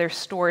topics where they're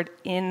stored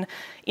in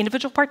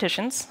individual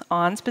partitions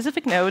on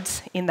specific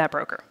nodes in that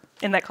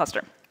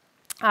cluster.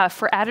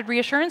 For added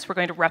reassurance, we're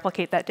going to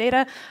replicate that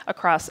data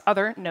across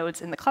other nodes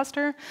in the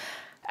cluster.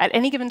 At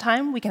any given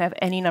time, we can have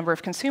any number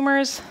of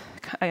consumers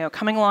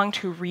coming along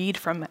to read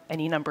from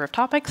any number of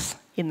topics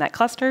in that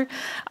cluster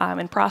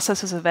and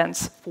process those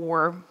events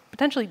for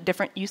potentially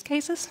different use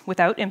cases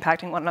without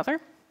impacting one another,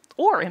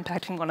 or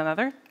impacting one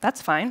another. That's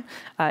fine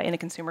in a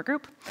consumer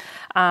group.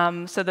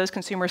 So those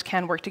consumers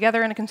can work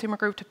together in a consumer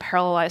group to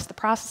parallelize the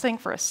processing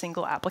for a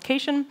single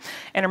application.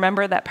 And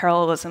remember that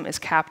parallelism is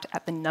capped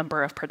at the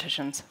number of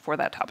partitions for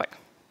that topic.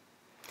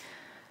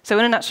 So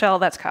in a nutshell,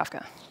 that's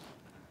Kafka.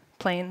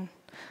 Plain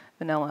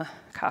vanilla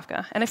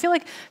Kafka. And I feel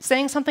like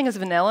saying something is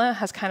vanilla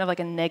has kind of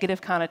like a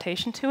negative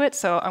connotation to it,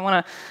 so I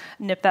want to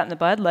nip that in the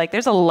bud. Like,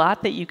 there's a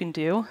lot that you can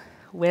do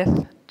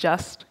with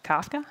just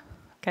Kafka.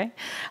 Okay?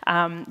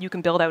 You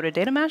can build out a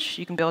data mesh.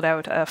 You can build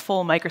out a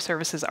full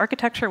microservices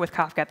architecture with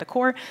Kafka at the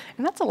core,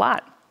 and that's a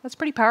lot. That's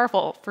pretty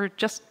powerful for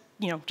just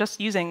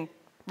using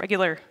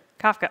regular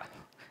Kafka.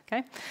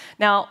 Okay?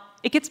 Now,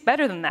 it gets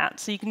better than that.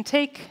 So you can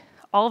take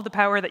all of the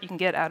power that you can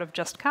get out of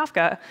just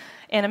Kafka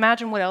and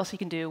imagine what else you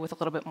can do with a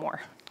little bit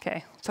more.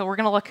 Okay, so we're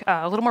going to look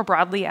a little more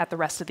broadly at the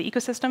rest of the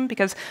ecosystem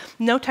because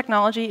no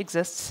technology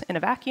exists in a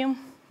vacuum,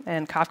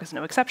 and Kafka is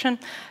no exception.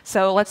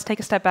 So let's take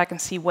a step back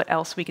and see what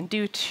else we can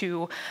do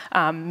to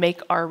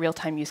make our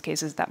real-time use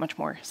cases that much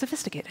more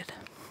sophisticated.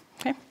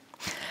 Okay,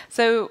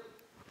 so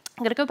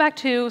I'm going to go back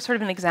to sort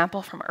of an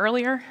example from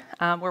earlier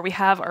where we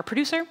have our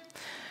producer.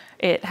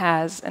 It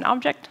has an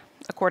object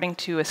according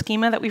to a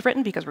schema that we've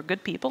written because we're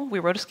good people. We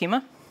wrote a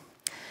schema.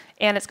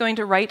 And it's going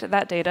to write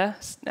that data,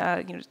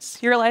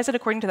 serialize it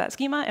according to that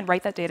schema, and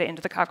write that data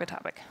into the Kafka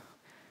topic.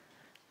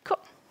 Cool.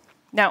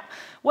 Now,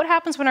 what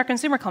happens when our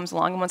consumer comes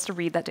along and wants to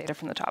read that data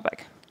from the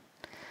topic?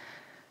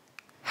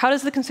 How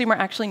does the consumer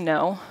actually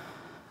know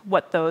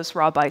what those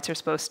raw bytes are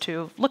supposed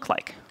to look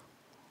like?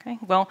 Okay.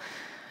 Well,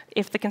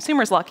 if the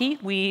consumer's lucky,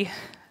 we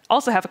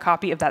also have a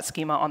copy of that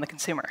schema on the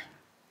consumer.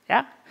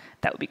 Yeah?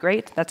 That would be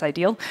great. That's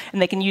ideal.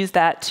 And they can use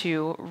that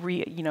to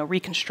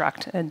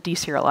reconstruct and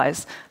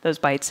deserialize those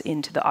bytes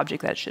into the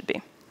object that it should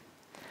be.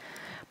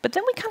 But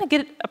then we kind of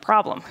get a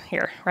problem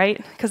here,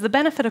 right? Because the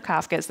benefit of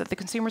Kafka is that the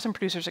consumers and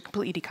producers are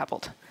completely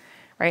decoupled,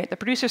 right? The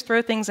producers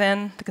throw things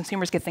in, the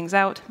consumers get things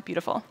out,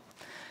 beautiful.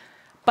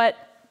 But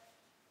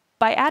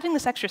by adding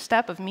this extra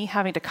step of me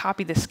having to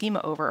copy the schema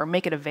over or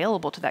make it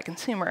available to that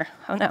consumer,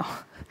 oh no,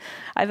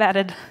 I've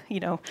added,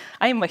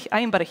 I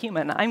am but a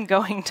human. I'm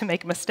going to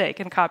make a mistake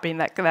in copying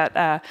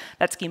that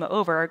schema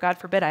over, or God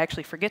forbid I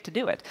actually forget to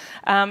do it.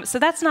 So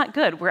that's not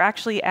good. We're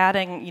actually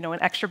adding,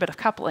 an extra bit of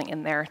coupling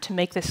in there to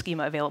make this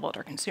schema available to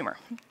our consumer.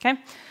 Okay,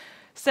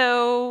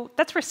 so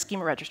that's where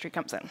schema registry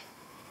comes in.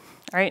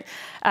 All right,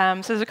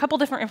 so there's a couple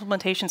different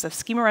implementations of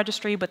schema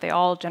registry, but they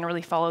all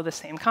generally follow the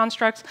same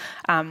constructs.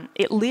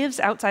 It lives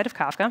outside of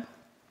Kafka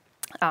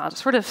to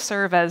sort of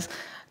serve as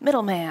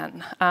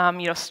middleman,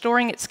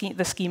 storing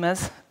the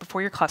schemas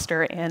before your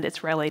cluster and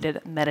its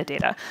related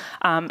metadata.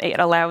 It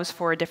allows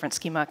for different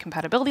schema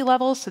compatibility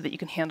levels so that you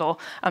can handle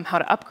how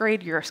to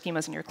upgrade your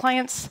schemas and your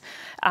clients.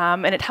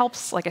 And it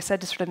helps, like I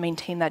said, to sort of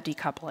maintain that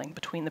decoupling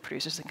between the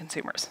producers and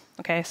consumers.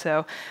 Okay,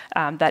 so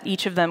that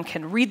each of them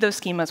can read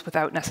those schemas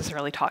without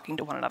necessarily talking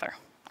to one another.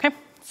 Okay.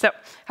 So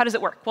how does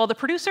it work? Well, the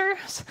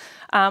producers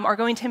are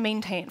going to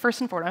maintain,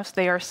 first and foremost,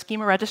 they are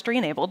schema registry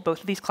enabled, both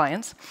of these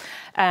clients.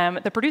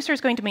 The producer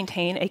is going to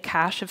maintain a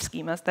cache of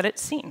schemas that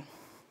it's seen.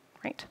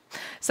 Right?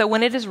 So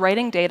when it is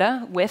writing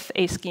data with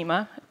a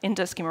schema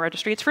into schema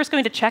registry, it's first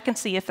going to check and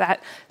see if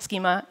that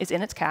schema is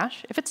in its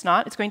cache. If it's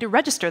not, it's going to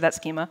register that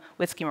schema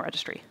with schema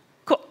registry.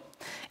 Cool.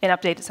 And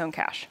update its own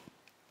cache.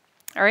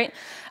 All right.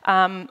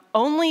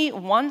 Only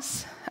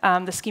once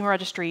the schema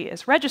registry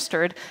is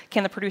registered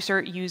can the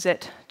producer use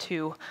it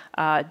to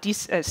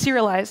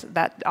serialize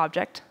that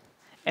object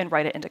and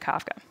write it into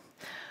Kafka.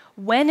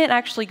 When it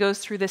actually goes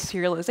through this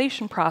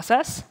serialization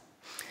process,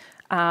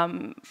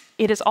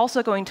 it is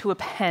also going to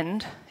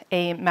append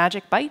a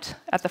magic byte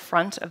at the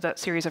front of that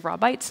series of raw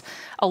bytes,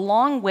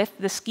 along with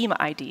the schema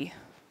ID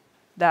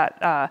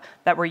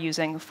that we're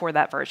using for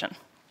that version.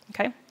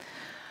 Okay.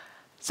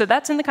 So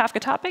that's in the Kafka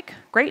topic.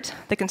 Great.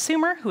 The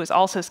consumer, who is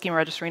also schema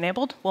registry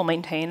enabled, will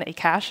maintain a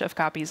cache of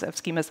copies of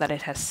schemas that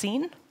it has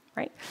seen.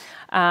 Right?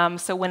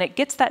 So when it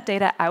gets that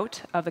data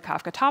out of the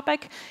Kafka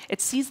topic, it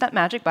sees that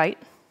magic byte,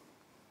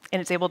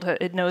 and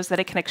it knows that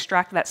it can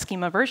extract that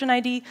schema version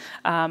ID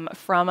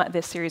from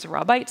this series of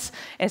raw bytes,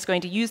 and it's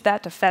going to use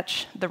that to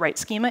fetch the right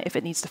schema if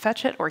it needs to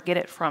fetch it or get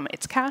it from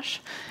its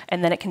cache,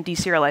 and then it can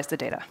deserialize the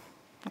data.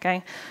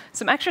 Okay?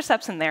 Some extra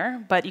steps in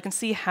there, but you can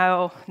see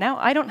how now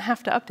I don't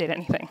have to update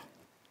anything.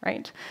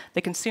 Right?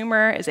 The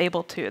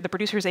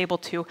producer is able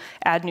to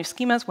add new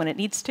schemas when it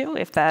needs to,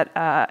 if that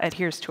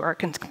adheres to our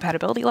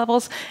compatibility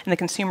levels, and the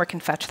consumer can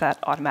fetch that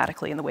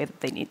automatically in the way that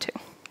they need to.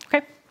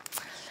 Okay?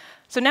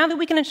 So now that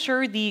we can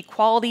ensure the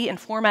quality and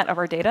format of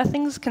our data,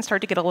 things can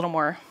start to get a little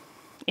more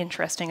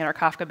interesting in our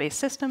Kafka-based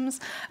systems.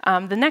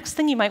 The next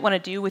thing you might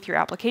want to do with your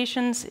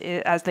applications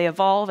as they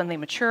evolve and they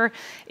mature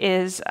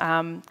is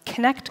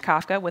connect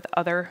Kafka with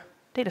other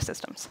data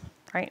systems.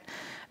 Right?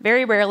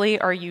 Very rarely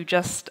are you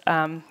just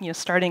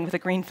starting with a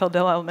greenfield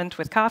element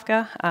with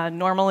Kafka.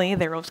 Normally,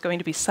 there is going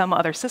to be some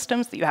other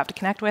systems that you have to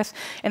connect with,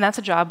 and that's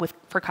a job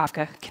for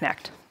Kafka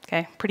Connect.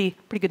 Okay, pretty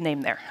good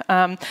name there.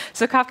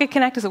 So Kafka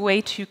Connect is a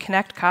way to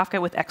connect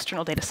Kafka with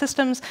external data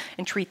systems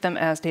and treat them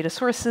as data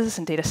sources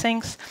and data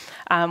sinks.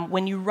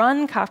 When you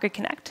run Kafka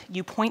Connect,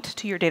 you point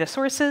to your data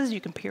sources.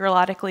 You can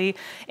periodically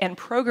and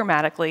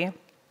programmatically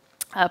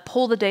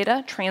pull the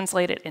data,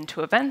 translate it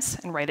into events,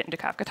 and write it into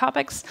Kafka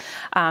topics.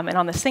 And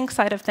on the sync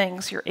side of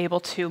things, you're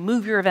able to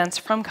move your events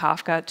from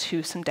Kafka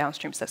to some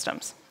downstream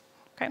systems.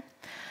 Okay?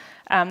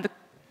 The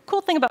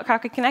cool thing about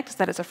Kafka Connect is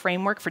that it's a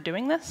framework for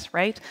doing this,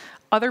 right?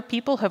 Other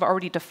people have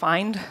already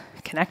defined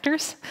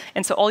connectors,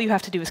 and so all you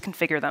have to do is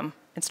configure them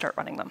and start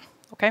running them.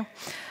 Okay?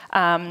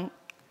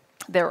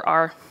 There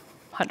are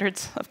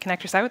hundreds of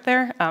connectors out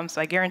there,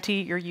 so I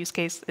guarantee your use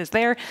case is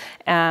there.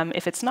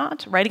 If it's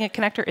not, writing a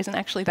connector isn't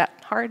actually that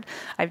hard.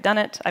 I've done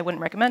it. I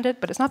wouldn't recommend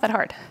it, but it's not that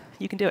hard.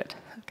 You can do it.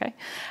 Okay.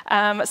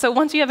 So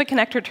once you have a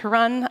connector to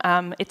run,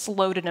 it's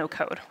low to no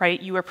code,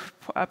 right? You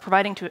are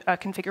providing a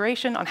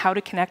configuration on how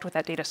to connect with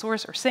that data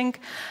source or sync,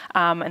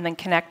 and then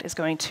Connect is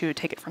going to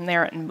take it from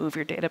there and move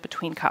your data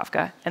between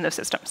Kafka and those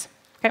systems.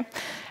 Okay.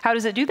 How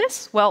does it do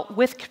this? Well,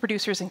 with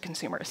producers and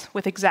consumers,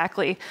 with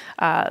exactly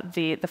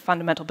the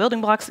fundamental building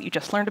blocks that you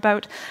just learned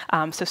about.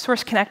 So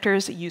source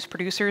connectors use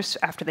producers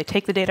after they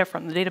take the data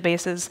from the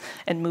databases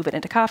and move it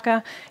into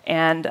Kafka.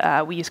 And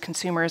we use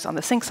consumers on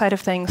the sync side of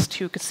things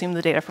to consume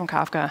the data from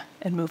Kafka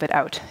and move it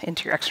out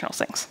into your external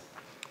syncs.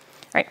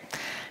 Right.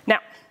 Now,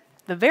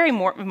 the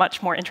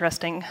much more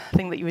interesting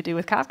thing that you would do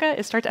with Kafka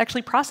is start to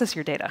actually process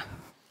your data.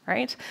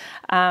 Right.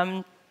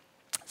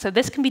 So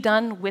this can be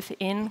done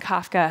within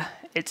Kafka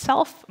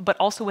itself, but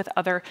also with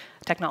other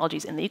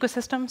technologies in the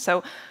ecosystem.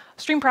 So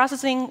stream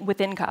processing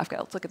within Kafka.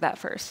 Let's look at that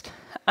first.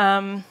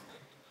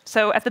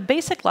 So at the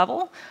basic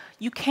level,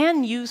 you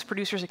can use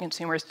producers and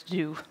consumers to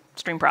do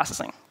stream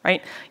processing,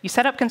 right? You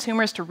set up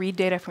consumers to read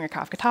data from your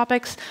Kafka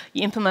topics,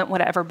 you implement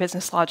whatever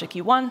business logic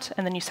you want,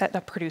 and then you set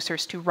up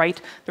producers to write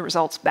the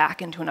results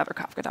back into another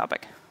Kafka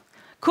topic.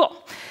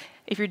 Cool.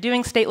 If you're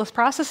doing stateless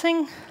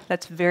processing,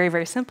 that's very,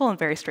 very simple and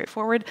very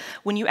straightforward.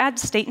 When you add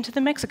state into the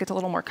mix, it gets a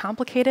little more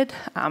complicated,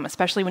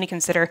 especially when you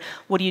consider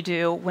what do you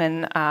do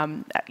when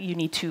you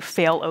need to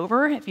fail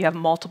over. If you have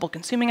multiple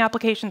consuming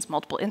applications,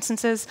 multiple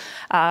instances,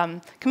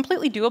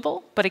 completely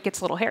doable, but it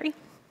gets a little hairy.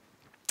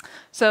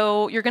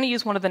 So you're going to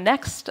use one of the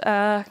next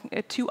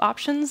two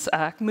options.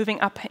 Moving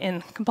up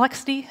in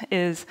complexity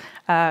is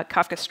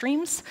Kafka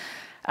Streams.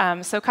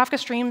 So Kafka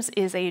Streams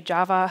is a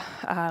Java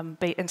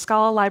and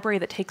Scala library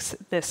that takes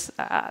this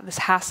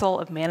hassle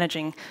of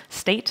managing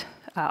state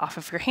off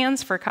of your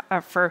hands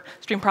for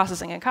stream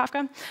processing in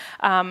Kafka.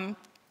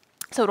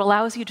 So it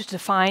allows you to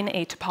define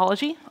a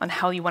topology on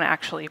how you want to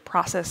actually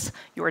process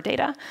your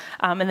data.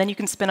 And then you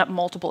can spin up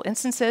multiple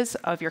instances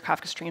of your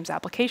Kafka Streams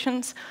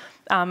applications.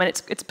 And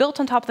it's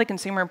built on top of the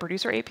consumer and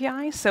producer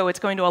API, so it's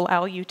going to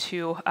allow you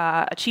to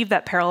achieve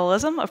that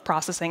parallelism of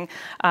processing,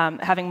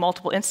 having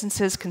multiple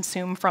instances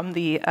consume from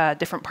the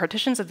different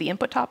partitions of the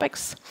input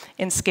topics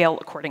and scale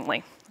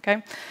accordingly.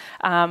 Okay?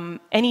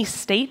 Any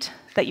state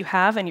that you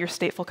have in your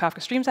stateful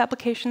Kafka Streams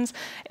applications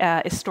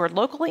is stored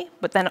locally,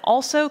 but then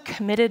also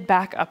committed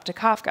back up to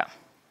Kafka.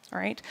 All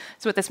right?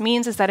 So what this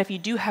means is that if you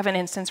do have an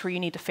instance where you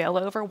need to fail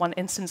over, one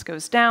instance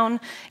goes down,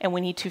 and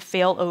we need to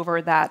fail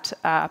over that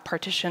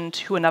partition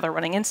to another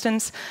running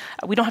instance,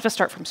 we don't have to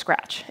start from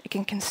scratch. It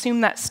can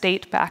consume that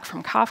state back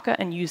from Kafka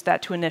and use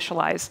that to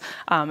initialize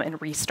and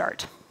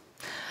restart.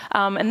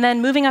 And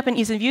then moving up in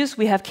ease of use,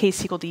 we have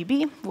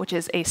KSQLDB, which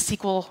is a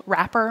SQL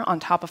wrapper on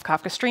top of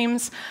Kafka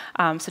Streams.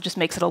 So it just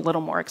makes it a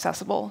little more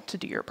accessible to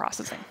do your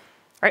processing.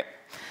 Right?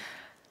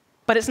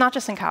 But it's not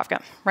just in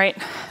Kafka, right?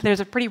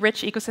 There's a pretty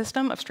rich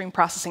ecosystem of stream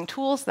processing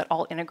tools that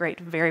all integrate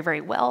very,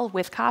 very well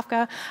with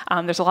Kafka.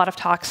 There's a lot of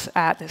talks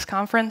at this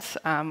conference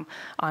on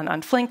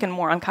Flink and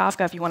more on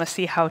Kafka if you want to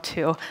see how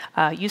to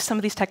use some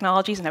of these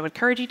technologies, and I would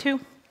encourage you to.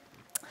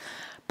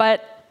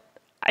 But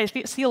I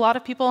see a lot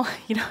of people,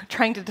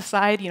 trying to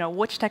decide,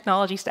 which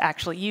technologies to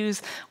actually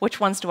use, which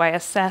ones do I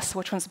assess,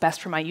 which one's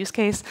best for my use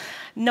case.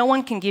 No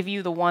one can give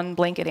you the one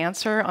blanket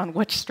answer on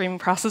which stream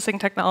processing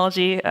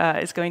technology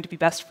is going to be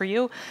best for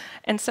you.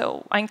 And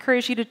so I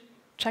encourage you to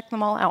check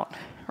them all out,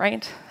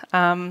 right?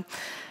 The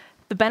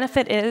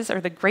benefit is,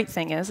 or the great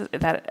thing is,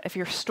 that if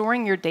you're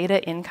storing your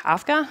data in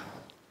Kafka,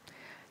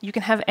 you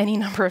can have any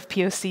number of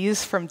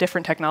POCs from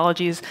different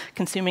technologies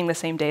consuming the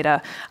same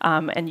data,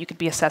 and you could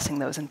be assessing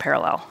those in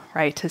parallel,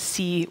 right, to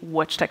see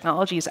which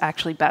technology is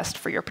actually best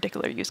for your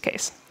particular use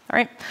case. All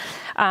right.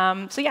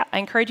 So yeah, I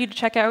encourage you to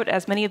check out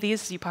as many of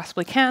these as you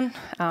possibly can,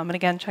 and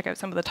again, check out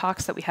some of the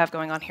talks that we have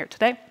going on here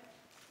today.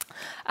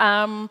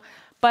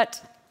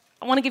 But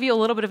I want to give you a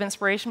little bit of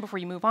inspiration before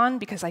you move on,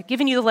 because I've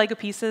given you the Lego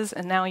pieces,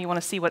 and now you want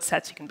to see what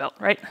sets you can build,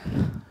 right?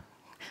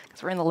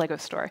 Because we're in the Lego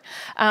store.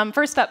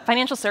 First up,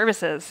 financial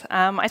services.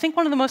 I think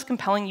one of the most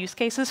compelling use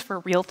cases for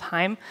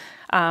real-time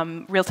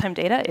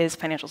data is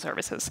financial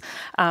services.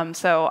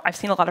 So I've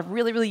seen a lot of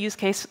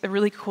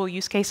really cool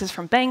use cases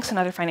from banks and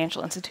other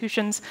financial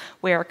institutions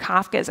where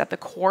Kafka is at the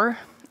core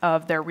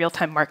of their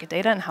real-time market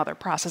data and how they're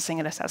processing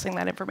and assessing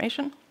that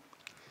information.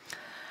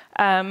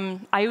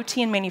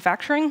 IoT and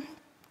manufacturing.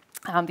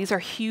 These are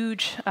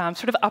huge,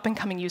 sort of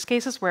up-and-coming use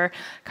cases where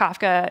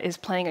Kafka is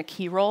playing a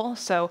key role.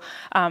 So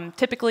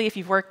typically, if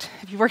you've worked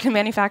in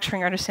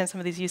manufacturing or understand some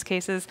of these use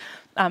cases,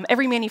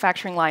 every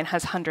manufacturing line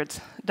has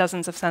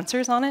dozens of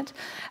sensors on it,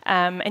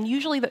 and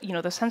usually, the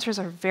sensors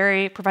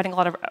are providing a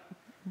lot of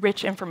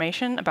rich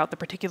information about the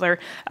particular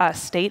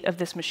state of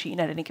this machine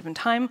at any given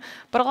time.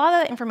 But a lot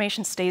of that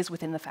information stays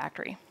within the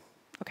factory.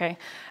 Okay,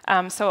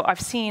 so I've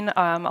seen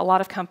a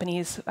lot of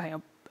companies,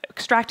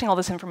 extracting all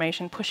this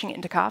information, pushing it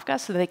into Kafka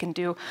so that they can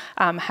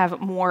have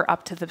more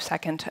up to the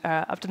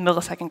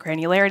millisecond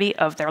granularity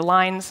of their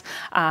lines,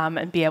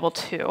 and be able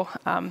to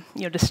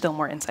distill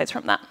more insights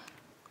from that.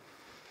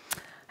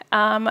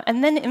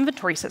 And then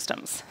inventory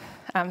systems.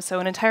 So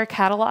an entire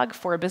catalog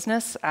for a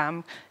business,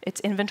 its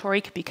inventory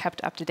could be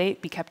kept up to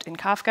date, be kept in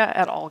Kafka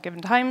at all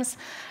given times.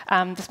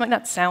 This might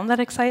not sound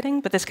that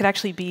exciting, but this could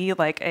actually be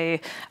like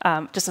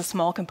just a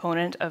small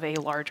component of a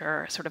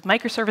larger sort of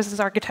microservices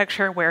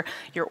architecture where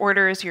your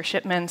orders, your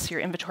shipments,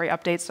 your inventory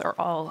updates are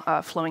all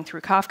flowing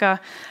through Kafka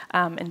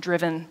and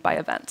driven by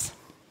events.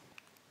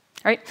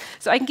 All right,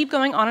 so I can keep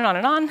going on and on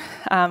and on,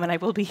 and I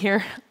will be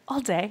here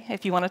all day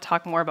if you want to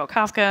talk more about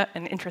Kafka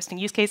and interesting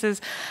use cases.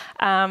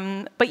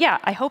 But yeah,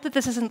 I hope that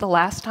this isn't the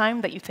last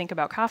time that you think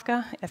about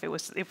Kafka, if it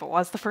was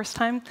the first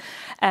time.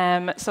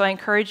 So I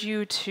encourage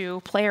you to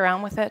play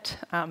around with it,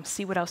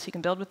 see what else you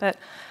can build with it.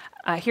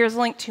 Here's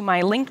a link to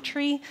my link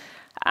tree.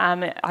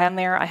 On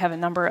there, I have a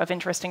number of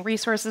interesting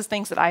resources,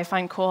 things that I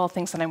find cool,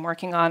 things that I'm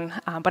working on.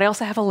 But I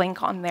also have a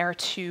link on there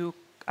to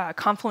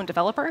Confluent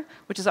Developer,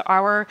 which is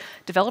our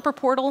developer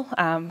portal.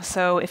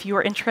 So if you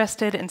are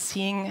interested in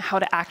seeing how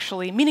to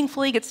actually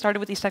meaningfully get started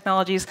with these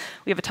technologies,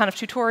 we have a ton of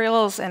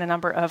tutorials and a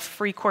number of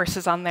free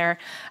courses on there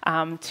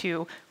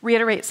to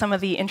reiterate some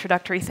of the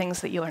introductory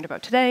things that you learned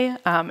about today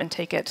and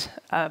take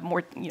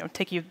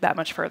you that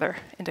much further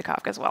into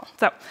Kafka as well.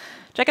 So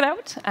check it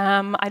out.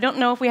 I don't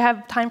know if we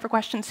have time for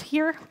questions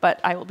here, but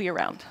I will be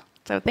around.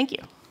 So thank you.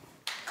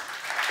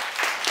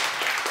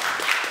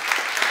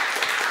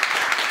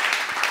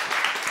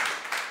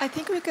 I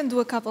think we can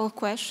do a couple of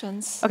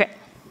questions. OK.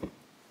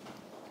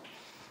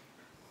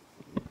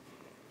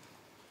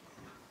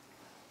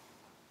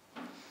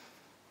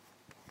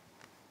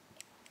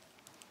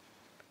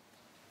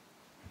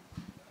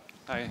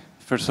 Hi.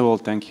 First of all,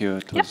 thank you.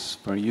 It was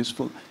very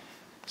useful.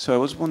 So I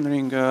was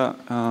wondering,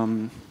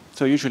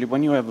 so usually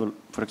when you have,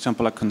 for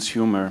example, a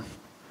consumer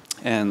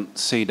and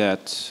say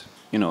that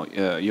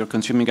your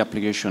consuming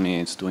application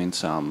is doing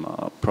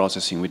some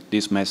processing with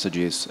these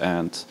messages,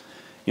 and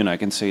I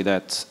can say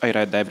that I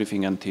read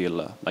everything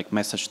until like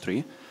message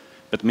 3,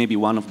 but maybe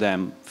one of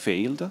them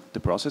failed the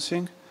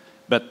processing.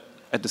 But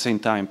at the same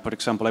time, for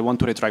example, I want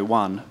to retry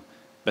 1,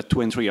 but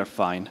 2 and 3 are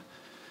fine.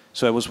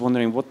 So I was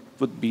wondering what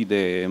would be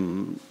the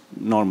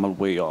normal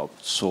way of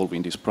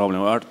solving this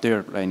problem? Are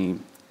there any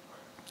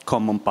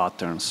common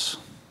patterns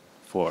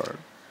for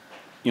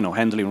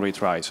handling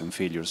retries and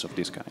failures of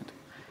this kind?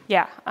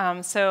 Yeah,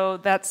 so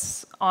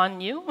that's on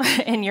you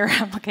in your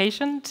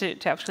application to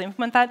actually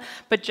implement that.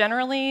 But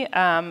generally,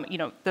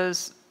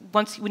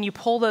 when you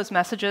pull those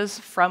messages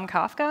from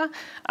Kafka,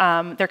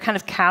 they're kind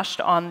of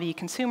cached on the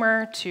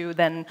consumer to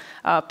then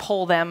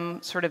pull them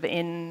sort of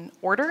in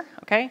order.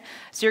 Okay,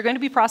 so you're going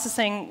to be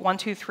processing 1,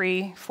 2,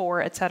 3,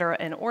 4, et cetera,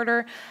 in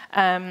order.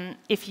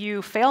 If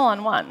you fail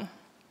on 1,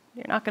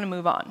 you're not going to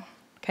move on.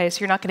 Okay,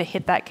 so you're not going to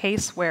hit that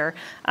case where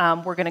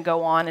we're going to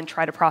go on and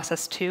try to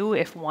process 2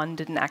 if 1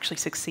 didn't actually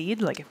succeed,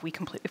 like if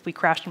we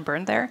crashed and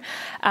burned there.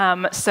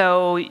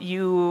 So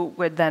you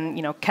would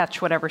then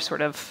catch whatever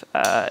sort of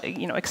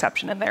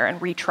exception in there and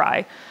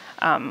retry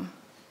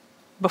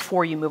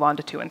before you move on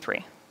to 2 and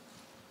 3.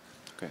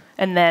 Okay.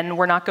 And then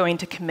we're not going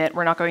to commit.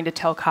 We're not going to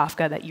tell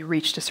Kafka that you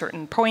reached a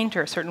certain point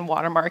or a certain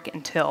watermark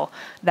until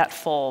that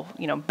full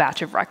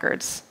batch of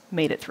records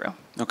made it through.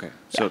 Okay,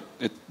 so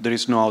there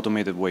is no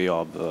automated way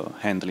of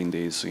handling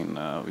this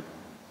with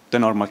the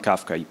normal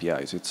Kafka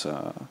APIs. It's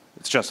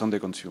just on the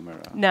consumer.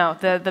 No,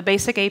 the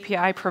basic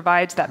API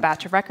provides that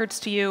batch of records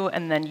to you,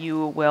 and then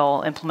you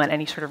will implement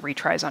any sort of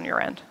retries on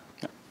your end.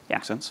 Yeah,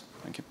 makes sense.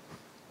 Thank you.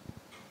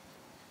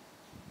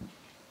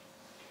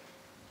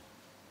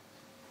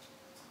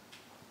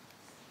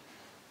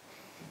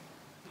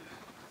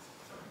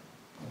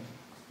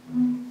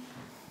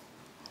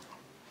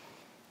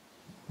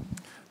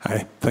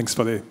 Hi, thanks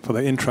for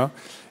the intro.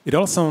 It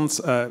all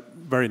sounds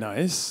very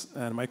nice,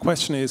 and my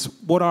question is,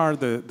 what are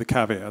the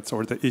caveats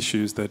or the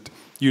issues that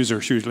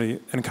users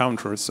usually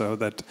encounter so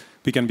that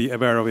we can be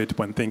aware of it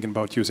when thinking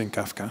about using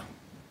Kafka?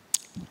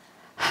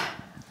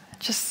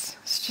 It's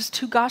just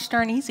too gosh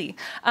darn easy.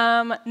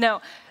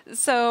 No,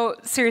 so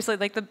seriously,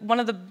 like one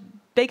of the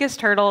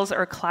biggest hurdles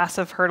or class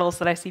of hurdles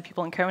that I see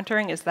people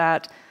encountering is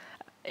that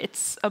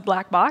it's a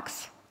black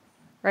box.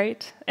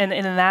 Right? And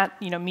in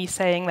that, me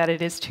saying that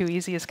it is too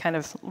easy is kind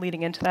of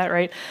leading into that,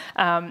 right?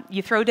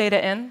 You throw data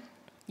in,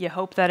 you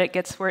hope that it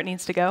gets where it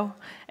needs to go,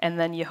 and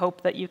then you hope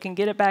that you can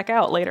get it back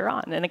out later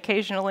on. And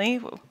occasionally,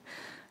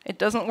 it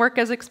doesn't work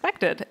as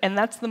expected. And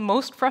that's the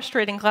most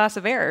frustrating class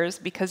of errors,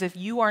 because if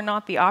you are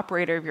not the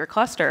operator of your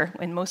cluster,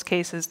 in most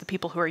cases, the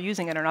people who are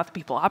using it are not the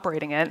people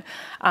operating it,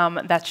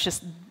 that's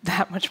just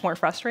that much more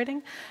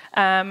frustrating.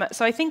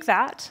 So I think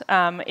that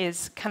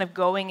is kind of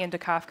going into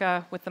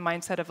Kafka with the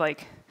mindset of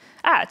like,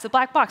 it's a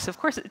black box. Of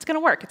course, it's going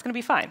to work. It's going to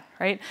be fine,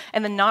 right?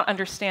 And then not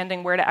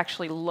understanding where to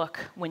actually look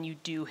when you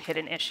do hit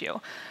an issue.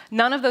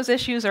 None of those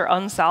issues are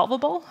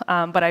unsolvable,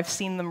 but I've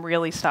seen them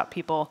really stop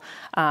people,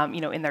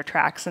 in their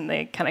tracks, and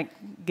they kind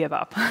of give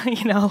up.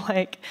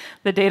 Like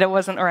the data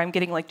wasn't, or I'm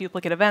getting like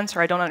duplicate events,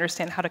 or I don't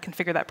understand how to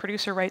configure that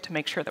producer right to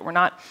make sure that we're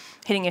not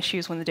hitting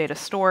issues when the data's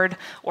stored,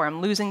 or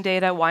I'm losing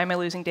data. Why am I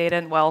losing data?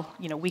 And well,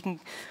 we can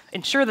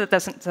ensure that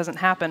doesn't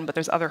happen, but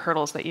there's other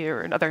hurdles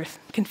and other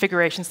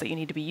configurations that you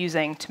need to be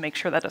using to make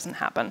sure that doesn't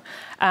happen.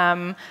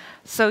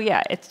 So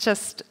yeah,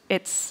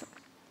 it's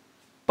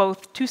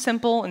both too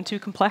simple and too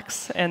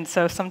complex, and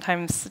so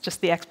sometimes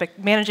just the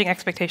managing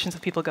expectations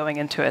of people going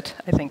into it,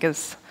 I think,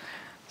 is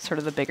sort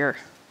of the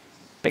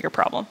bigger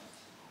problem.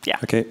 Yeah.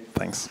 Okay,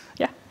 thanks.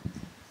 Yeah.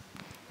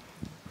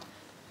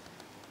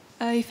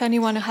 If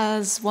anyone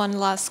has one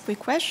last quick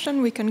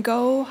question, we can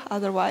go.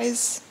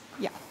 Otherwise,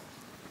 yeah.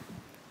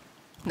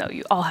 No,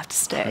 you all have to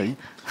stay.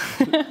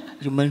 Hey.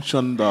 You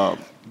mentioned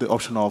the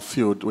optional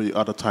field where you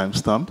add a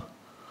timestamp.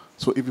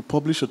 So if you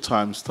publish a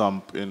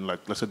timestamp in, like,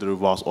 let's say the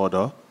reverse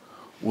order,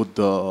 would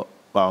the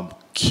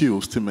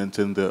queue still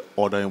maintain the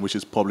order in which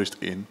it's published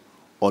in,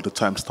 or the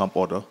timestamp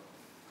order?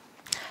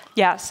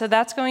 Yeah, so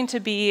that's going to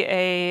be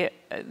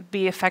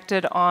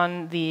affected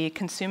on the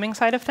consuming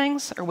side of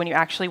things, or when you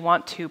actually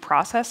want to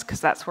process,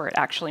 because that's where it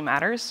actually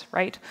matters,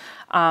 right?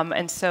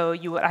 And so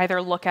you would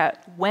either look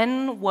at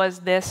when was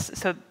this.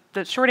 So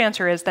the short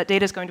answer is that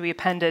data is going to be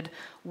appended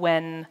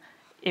when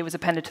it was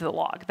appended to the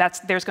log.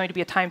 There's going to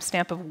be a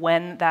timestamp of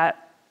when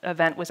that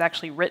event was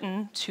actually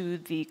written to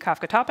the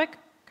Kafka topic.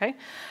 Okay?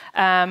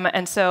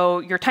 And so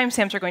your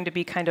timestamps are going to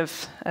be kind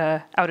of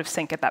out of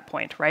sync at that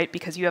point, right?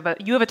 Because you have a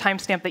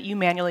timestamp that you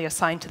manually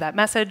assign to that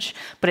message,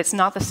 but it's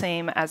not the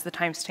same as the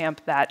timestamp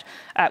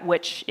at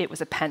which it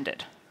was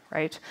appended,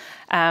 right?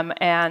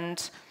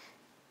 And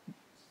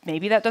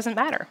maybe that doesn't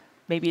matter,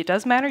 maybe it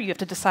does matter. You have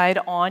to decide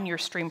on your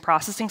stream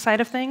processing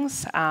side of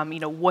things,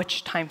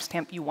 which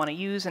timestamp you want to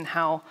use and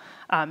how,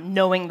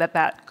 knowing that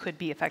that could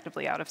be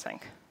effectively out of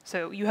sync.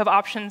 So you have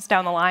options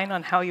down the line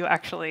on how you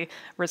actually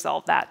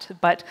resolve that.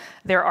 But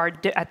there are,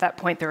 at that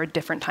point, there are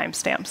different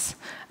timestamps.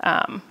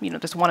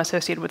 There's one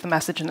associated with the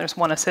message, and there's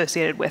one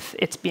associated with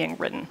it's being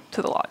written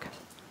to the log.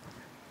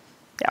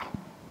 Yeah.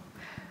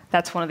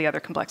 That's one of the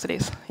other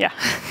complexities. Yeah.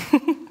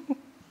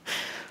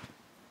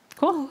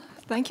 Cool.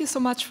 Thank you so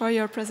much for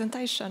your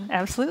presentation.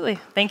 Absolutely.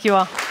 Thank you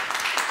all.